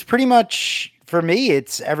 it's pretty much, for me,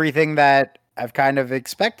 it's everything that I've kind of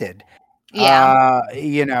expected. Yeah.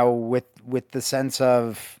 With the sense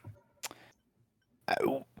of,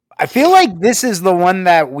 I feel like this is the one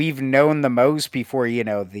that we've known the most before,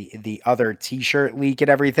 the other T-shirt leak and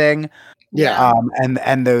everything. Yeah.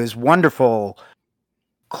 And those wonderful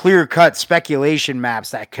clear-cut speculation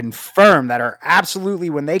maps that confirm that are absolutely,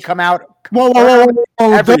 when they come out. Whoa.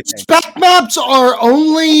 Those spec maps are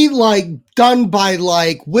only done by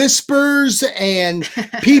whispers and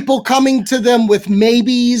people coming to them with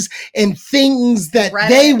maybes and things that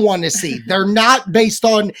they want to see. They're not based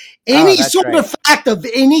on any sort of fact of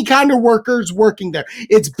any kind of workers working there.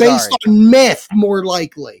 It's based on myth, more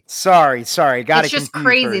likely. Sorry. Got it's just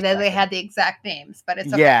crazy that they had the exact names, but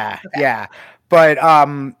it's okay. Yeah. But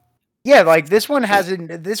this one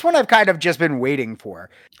hasn't. This one I've kind of just been waiting for.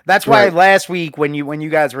 That's why last week when you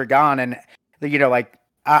guys were gone, and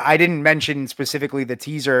I didn't mention specifically the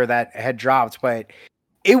teaser that had dropped, but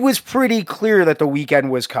it was pretty clear that the weekend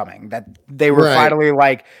was coming. That they were finally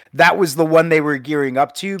that was the one they were gearing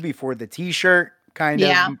up to before the T-shirt kind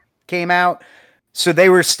of came out. So they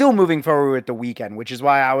were still moving forward with the weekend, which is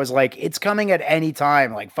why I was like, it's coming at any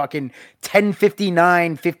time, fucking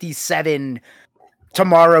 10:59, 57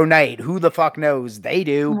 tomorrow night. Who the fuck knows? They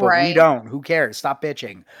do, but we don't. Who cares? Stop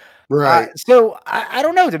bitching. Right. So I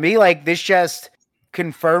don't know. To me, this just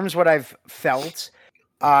confirms what I've felt.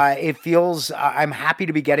 It feels I'm happy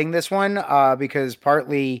to be getting this one because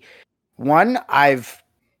partly, one, I'm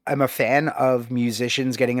a fan of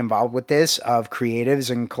musicians getting involved with this, of creatives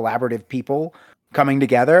and collaborative people coming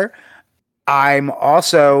together. I'm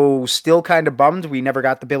also still kind of bummed we never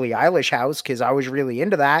got the Billie Eilish house because I was really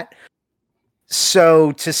into that.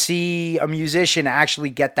 So to see a musician actually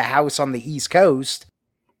get the house on the East Coast,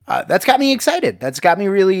 that's got me excited. That's got me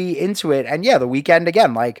really into it. And yeah, the weekend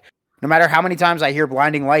again, no matter how many times I hear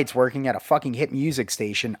Blinding Lights working at a fucking hit music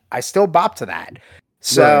station, I still bop to that.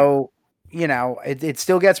 So, it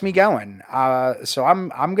still gets me going. So I'm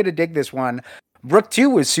going to dig this one. Brooke too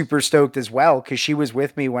was super stoked as well, because she was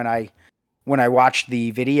with me when I watched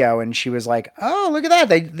the video, and she was like, oh, look at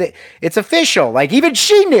that. It's official. Even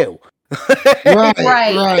she knew.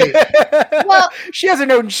 Right. Well, she hasn't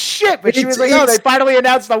known shit, but she was like, "Oh, they finally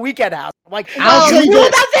announced the Weekend house." I'm like, I'll you knew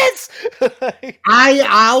about this?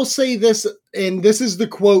 I'll say this, and this is the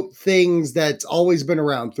quote things that's always been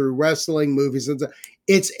around through wrestling, movies, and stuff.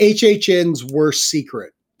 It's HHN's worst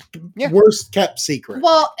secret, worst kept secret.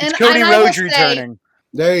 Well, and it's Cody Rhodes returning.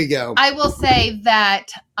 There you go. I will say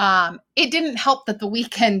that it didn't help that the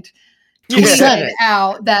Weekend tweeted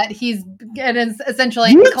out that he's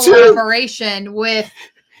essentially in collaboration with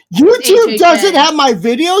YouTube. HHN. Doesn't have my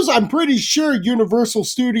videos. I'm pretty sure Universal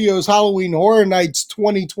Studios Halloween Horror Nights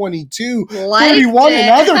 2022 31 and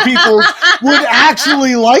other people would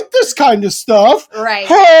actually like this kind of stuff. Right.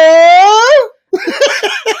 Huh?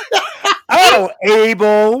 Oh,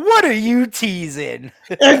 Abel, what are you teasing?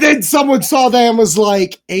 And then someone saw that and was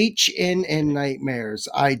like, HN and Nightmares.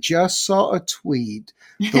 I just saw a tweet.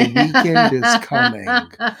 The weekend is coming. And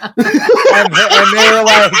they were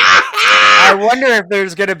like, I wonder if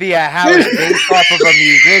there's going to be a house based off of a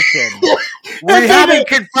musician. We haven't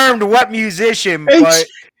confirmed what musician, but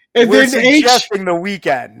we're suggesting the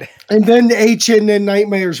weekend. And then HN and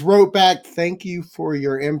Nightmares wrote back, thank you for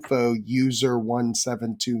your info, user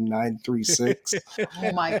 172936.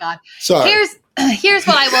 Oh my God. Sorry. Here's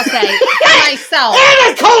what I will say for myself. And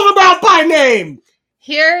I called him out by name.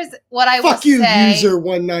 Here's what I will say. Fuck you, user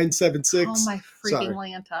 1976. Oh my freaking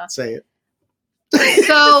Lanta. Say it.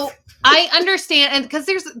 So I understand, and because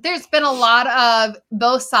there's been a lot of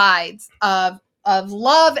both sides of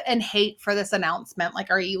love and hate for this announcement. Like,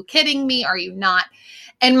 are you kidding me? Are you not?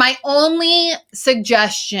 And my only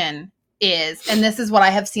suggestion is, and this is what I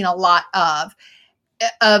have seen a lot of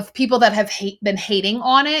people that have been hating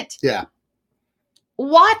on it. Yeah.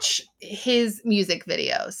 Watch his music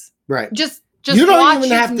videos. Right. Just you don't watch even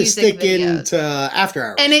his have to music stick videos. into After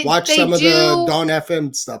Hours. And watch some of the Dawn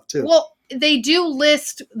FM stuff too. Well, they do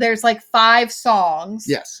list, there's like 5 songs.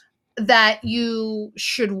 Yes. That you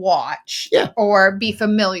should watch Yeah. or be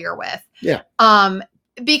familiar with. Yeah.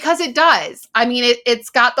 Because it does. I mean, it's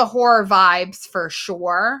got the horror vibes for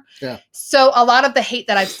sure. Yeah. So a lot of the hate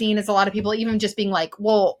that I've seen is a lot of people even just being like,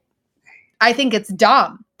 well, I think it's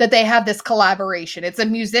dumb that they have this collaboration. It's a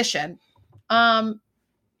musician.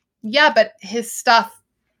 Yeah, but his stuff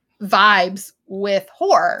vibes with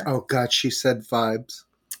horror. Oh God, she said vibes.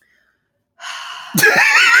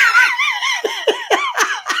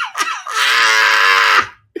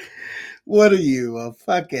 What are you, a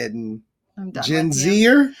fucking I'm done Gen with you.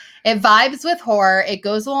 Zer? It vibes with horror. It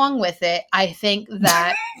goes along with it. I think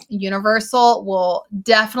that Universal will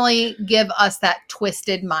definitely give us that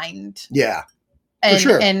twisted mind. Yeah. And,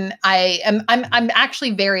 sure. and I'm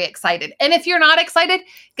actually very excited. And if you're not excited,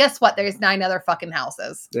 guess what? There's 9 other fucking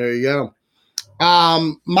houses. There you go.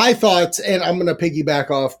 My thoughts, and I'm going to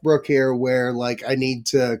piggyback off Brooke here where like I need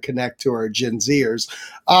to connect to our Gen Zers.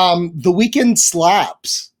 The Weeknd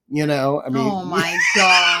slaps. You know, I mean, Oh my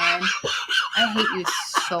God. I hate you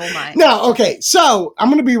so much. No, okay. So I'm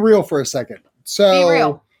going to be real for a second. So, Be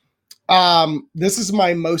real. This is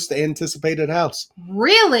my most anticipated house.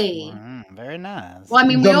 Really? Very nice. Well, I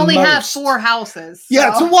mean, we The only have most. 4 houses.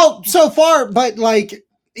 Yeah. So far, but like,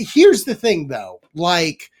 here's the thing though.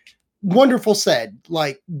 Like, Wonderful said,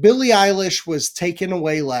 like, Billie Eilish was taken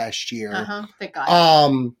away last year. Uh-huh. Thank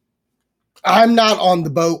God. I'm not on the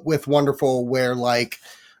boat with Wonderful where like,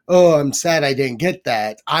 oh, I'm sad I didn't get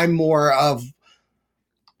that. I'm more of,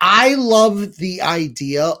 I love the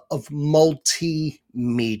idea of multimedia.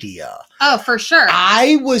 Oh, for sure.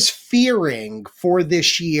 I was fearing for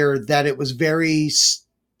this year that it was very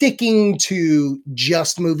sticking to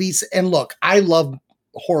just movies. And look, I love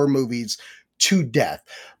horror movies to death.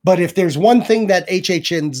 But if there's one thing that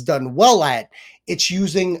HHN's done well at, it's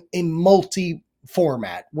using a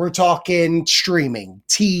multi-format. We're talking streaming,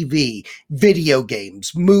 TV, video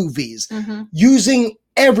games, movies, Mhm. using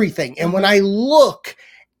everything. And when I look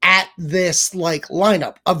at this like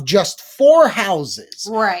lineup of just 4 houses,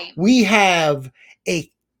 Right. we have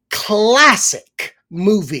a classic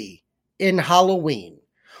movie in Halloween.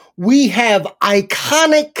 We have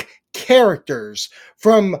iconic characters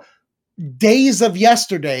from days of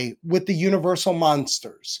yesterday with the Universal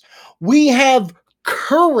Monsters. We have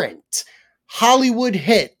current Hollywood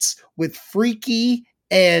hits with Freaky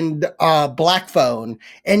and Black Phone.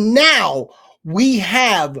 And now we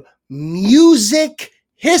have music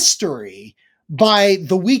history by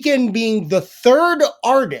The Weeknd being the 3rd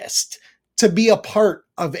artist to be a part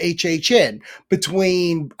of HHN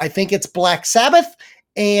between, I think it's Black Sabbath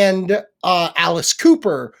and Alice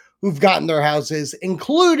Cooper, who've gotten their houses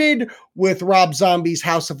included with Rob Zombie's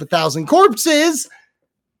House of a Thousand Corpses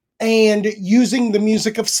and using the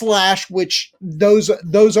music of Slash, which those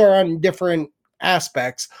are on different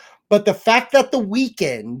aspects. But the fact that The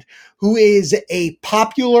Weeknd, who is a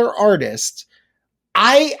popular artist,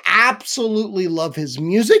 I absolutely love his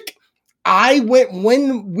music.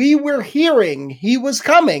 When we were hearing he was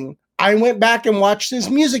coming, I went back and watched his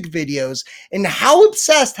music videos. And how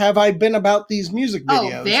obsessed have I been about these music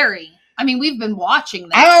videos? Oh, very. I mean, we've been watching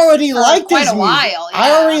that. I already liked quite his a music. while. I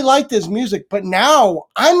yeah. already liked his music, but now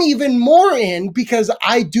I'm even more in because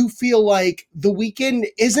I do feel like The Weeknd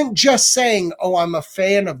isn't just saying, oh, I'm a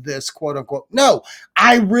fan of this, quote unquote. No,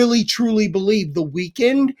 I really truly believe The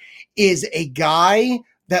Weeknd is a guy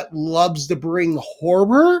that loves to bring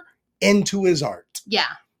horror into his art. Yeah.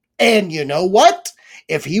 And you know what?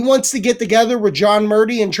 If he wants to get together with John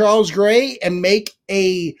Murdy and Charles Gray and make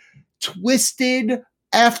a twisted,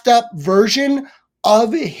 effed up version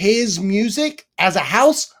of his music as a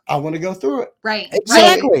house, I want to go through it. Right.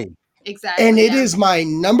 Exactly. Right. Exactly. And it yeah. is my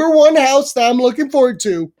number 1 house that I'm looking forward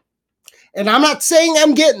to. And I'm not saying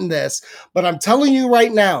I'm getting this, but I'm telling you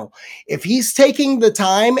right now, if he's taking the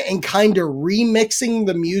time and kind of remixing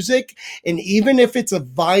the music, and even if it's a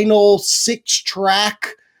vinyl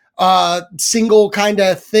 6-track single kind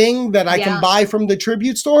of thing that I Yeah. can buy from the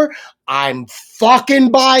tribute store, I'm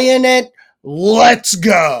fucking buying it. Let's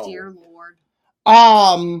go. Dear Lord.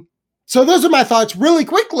 So those are my thoughts really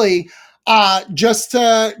quickly, just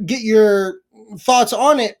to get your thoughts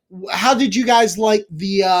on it. How did you guys like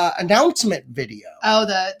the announcement video? Oh,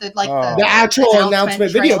 the actual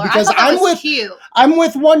announcement video, trailer. because I thought that was cute. I'm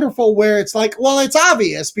with Wonderful, where it's like, well, it's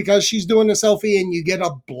obvious because she's doing a selfie and you get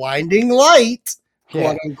a blinding light,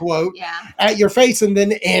 quote unquote, at your face, and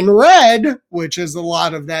then in red, which is a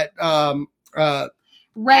lot of that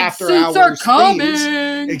red after suits hours are coming.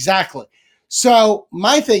 themes. Exactly. So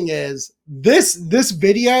my thing is, this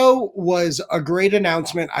video was a great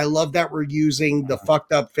announcement. I love that we're using the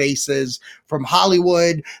fucked up faces from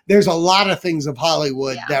Hollywood. There's a lot of things of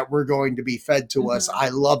Hollywood that we're going to be fed to us. I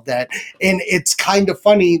love that. And it's kind of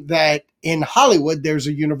funny that in Hollywood, there's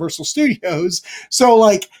a Universal Studios. So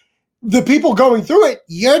like the people going through it,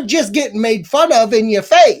 you're just getting made fun of in your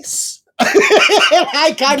face.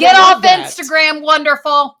 I kind of get off Instagram,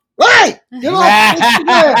 Wonderful. Right! Get off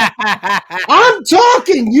Instagram. I'm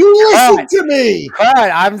talking. You listen to me.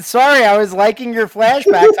 I'm sorry. I was liking your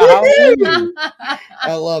flashback to Halloween.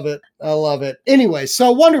 I love it. I love it. Anyway,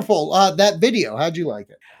 so Wonderful. That video, how'd you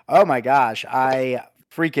like it? Oh my gosh. I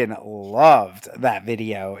freaking loved that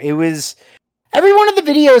video. It was every one of the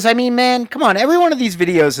videos. I mean, man, come on. Every one of these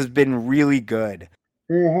videos has been really good.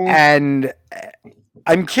 And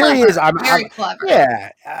I'm curious. Very clever. Yeah,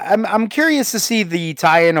 I'm curious to see the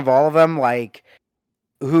tie-in of all of them. Like,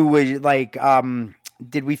 who would like?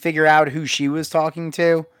 Did we figure out who she was talking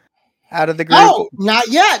to out of the group? Oh, not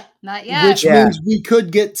yet. Not yet. Which means we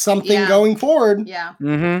could get something going forward. Yeah.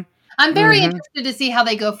 Mm-hmm. I'm very interested to see how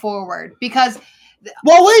they go forward because.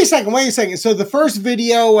 Well, wait a second. So the first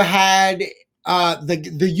video had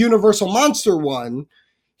the Universal Monster one.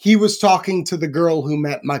 He was talking to the girl who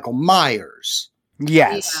met Michael Myers.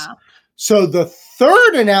 Yes. Yeah. So the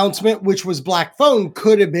third announcement, which was Black Phone,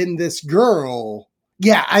 could have been this girl.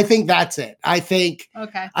 Yeah, I think that's it. I think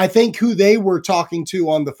who they were talking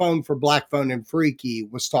to on the phone for Black Phone and Freaky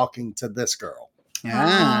was talking to this girl.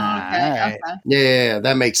 Okay. Yeah,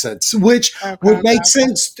 that makes sense. Which would make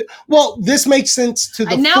sense. This makes sense to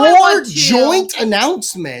the joint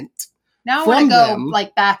announcement. Now I want to go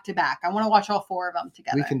like back to back. I want to watch all four of them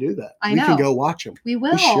together. We can do that. I know. We can go watch them. We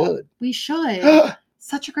will. We should.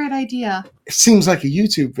 Such a great idea. It seems like a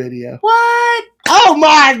YouTube video. What? Oh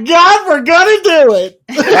my God, we're gonna do it.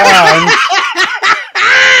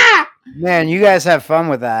 Man, you guys have fun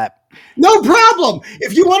with that. No problem.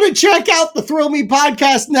 If you want to check out the Thrill Me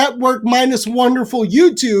Podcast Network minus Wonderful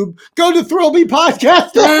YouTube, go to Thrill Me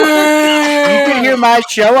Podcast Network. You can hear my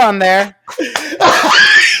show on there.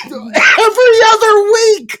 Every other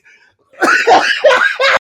week.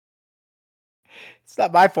 It's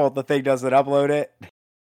not my fault the thing doesn't upload it.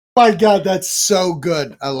 My God, that's so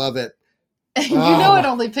good. I love it. You know it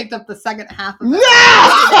only picked up the second half of it.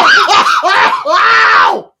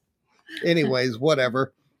 No! Anyways,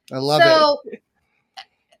 whatever. I love it. So,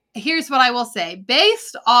 here's what I will say.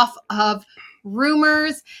 Based off of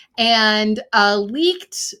rumors and a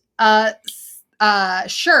leaked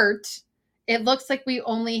shirt, it looks like we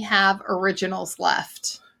only have originals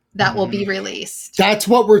left that will be released. That's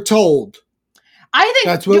what we're told. I think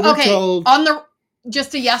that's what we're told. On the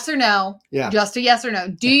just a yes or no. Yeah. Just a yes or no.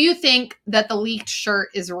 Do you think that the leaked shirt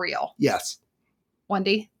is real? Yes.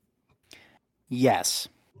 Wendy? Yes.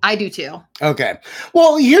 I do too. Okay.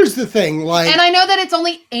 Well, here's the thing. And I know that it's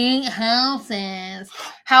only 8 houses.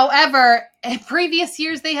 However, in previous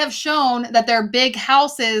years they have shown that their big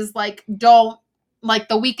houses don't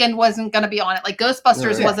the weekend wasn't going to be on it. Like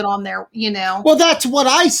Ghostbusters wasn't on there, Well, that's what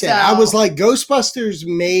I said. So, I was like, Ghostbusters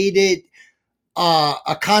made it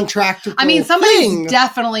a contractual somebody's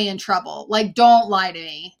definitely in trouble. Like, don't lie to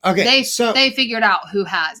me. Okay. They figured out who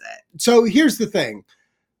has it. So here's the thing.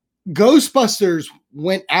 Ghostbusters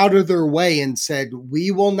went out of their way and said,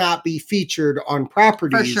 we will not be featured on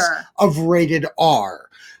properties of rated R.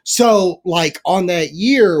 So, on that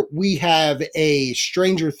year, we have a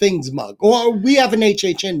Stranger Things mug, or we have an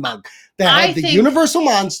HHN mug that had the Universal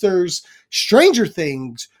Monsters, Stranger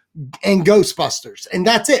Things, and Ghostbusters, and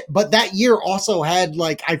that's it. But that year also had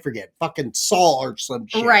I forget, fucking Saw or some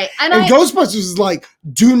shit. Right. And Ghostbusters is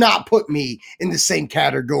do not put me in the same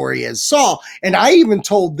category as Saw. And I even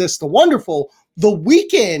told this to Wonderful, The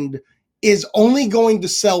Weeknd is only going to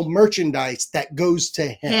sell merchandise that goes to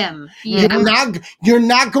him. Yeah. You're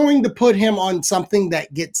not going to put him on something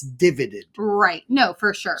that gets divided. Right. No,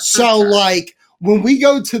 for sure. When we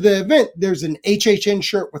go to the event, there's an HHN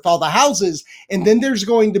shirt with all the houses, and then there's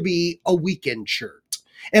going to be a Weeknd shirt.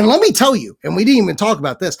 And let me tell you, and we didn't even talk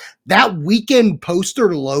about this, that Weeknd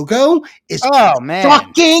poster logo is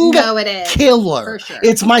fucking killer. For sure.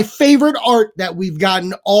 It's my favorite art that we've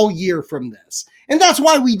gotten all year from this. And that's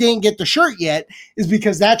why we didn't get the shirt yet, is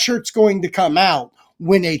because that shirt's going to come out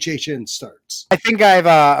when HHN starts. I think I've,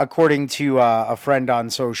 according to a friend on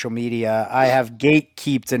social media, I have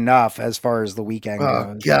gatekeeped enough as far as the weekend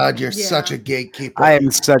Oh, goes. God, you're such a gatekeeper. I am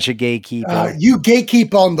such a gatekeeper. You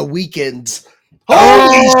gatekeep on the weekends.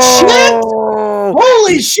 Holy shit!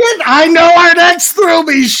 Holy shit! I know our next Thrill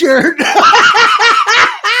Me shirt.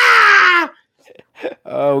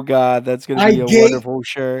 Oh God, that's gonna be a wonderful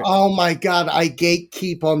shirt. Oh my God, I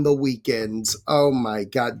gatekeep on the weekends. Oh my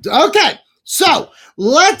God. Okay, so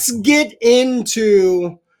let's get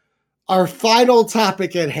into our final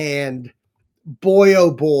topic at hand. Boy,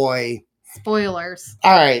 oh boy. Spoilers.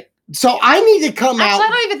 All right. So I need to come out. Actually, I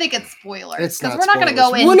don't even think it's spoilers. It's Because not we're not going to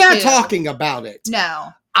go into. We're not talking about it. No.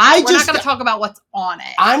 We're not going to talk about what's on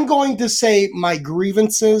it. I'm going to say my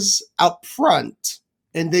grievances up front,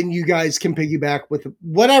 and then you guys can piggyback with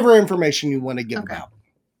whatever information you want to give about.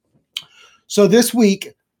 So this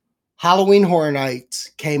week, Halloween Horror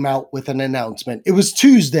Nights came out with an announcement. It was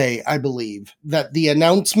Tuesday, I believe, that the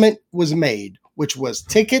announcement was made, which was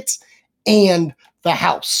tickets and the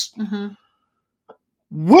house. Mm-hmm.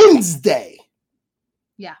 Wednesday,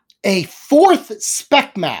 a fourth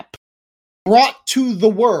spec map brought to the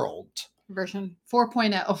world. Version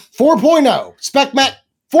 4.0. 4.0. Spec map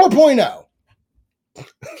 4.0.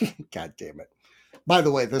 God damn it. By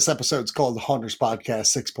the way, this episode's called the Haunters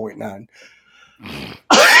Podcast 6.9.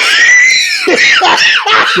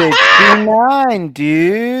 69,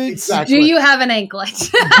 dude. Exactly. Do you have an anklet?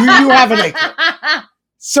 Do you have an anklet?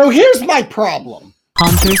 So here's my problem.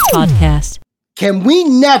 Haunters Podcast. Can we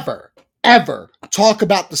never, ever talk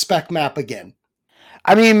about the spec map again?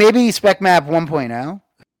 I mean, maybe Spec Map 1.0.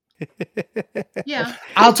 Yeah.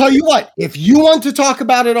 I'll tell you what, if you want to talk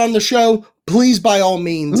about it on the show, please, by all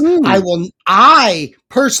means, I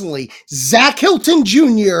personally, Zach Hilton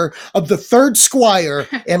Jr. of the Third Squire,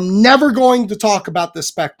 am never going to talk about the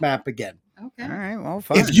spec map again. Okay. All right, well,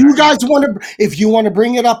 fine. If you guys if you want to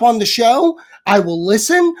bring it up on the show, I will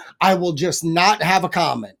listen. I will just not have a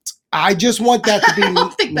comment. I just want that to be. I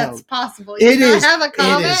don't think that's possible. You It is. have a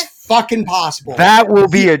comment? It is fucking possible. That will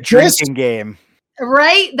be a drinking game.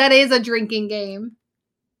 Right? That is a drinking game.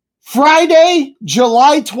 Friday,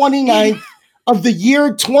 July 29th of the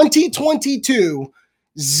year 2022,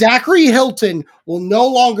 Zachary Hilton will no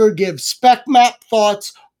longer give spec map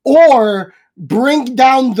thoughts or bring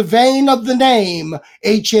down the vein of the name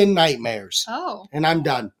HN Nightmares. Oh. And I'm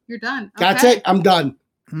done. You're done. That's Okay. it. I'm done.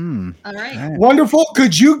 All right. Wonderful.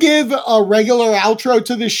 Could you give a regular outro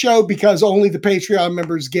to this show? Because only the Patreon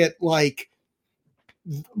members get like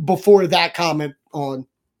before that comment on.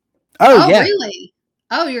 Oh, yeah. Really?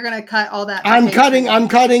 Oh, you're going to cut all that. I'm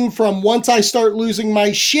cutting from once I start losing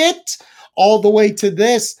my shit all the way to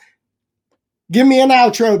this. Give me an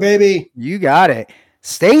outro, baby. You got it.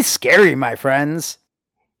 Stay scary, my friends.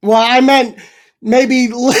 Well, I meant maybe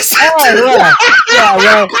listen. Yeah,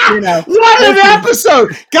 well, you know. What an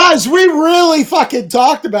episode. Guys, we really fucking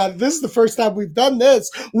talked about it. This is the first time we've done this.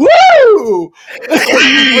 Woo! What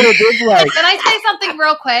it did like. Can I say something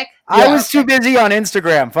real quick? I was too busy on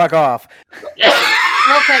Instagram. Fuck off. Real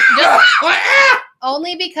quick. Just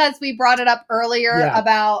only because we brought it up earlier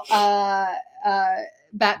about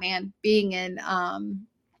Batman being in I'm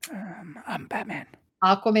Batman.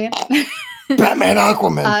 Aquaman. Batman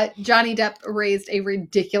Aquaman. Johnny Depp raised a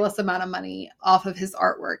ridiculous amount of money off of his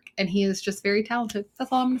artwork, and he is just very talented.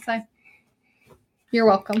 That's all I'm going to say. You're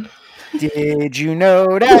welcome. Did you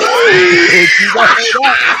know that? Did you know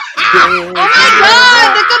that? Oh my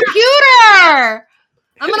God, the computer!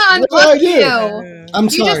 I'm going to unplug you. I'm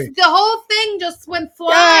sorry. The whole thing just went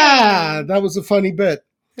flying. Yeah, that was a funny bit.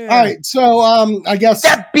 All right, so I guess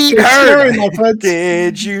That beat stay scary, hurt. my friends.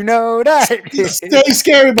 Did you know that? Stay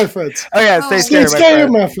scary, my friends. Oh yeah, stay Stay scary, scary,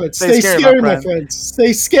 my my friend. friends. Stay Stay scary, scary, my my friends.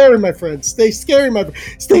 Stay scary, my friends. Stay scary, my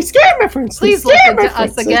friends. Stay scary, my friends. Stay Please scary, listen my to us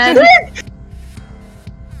friends. Stay again. scary.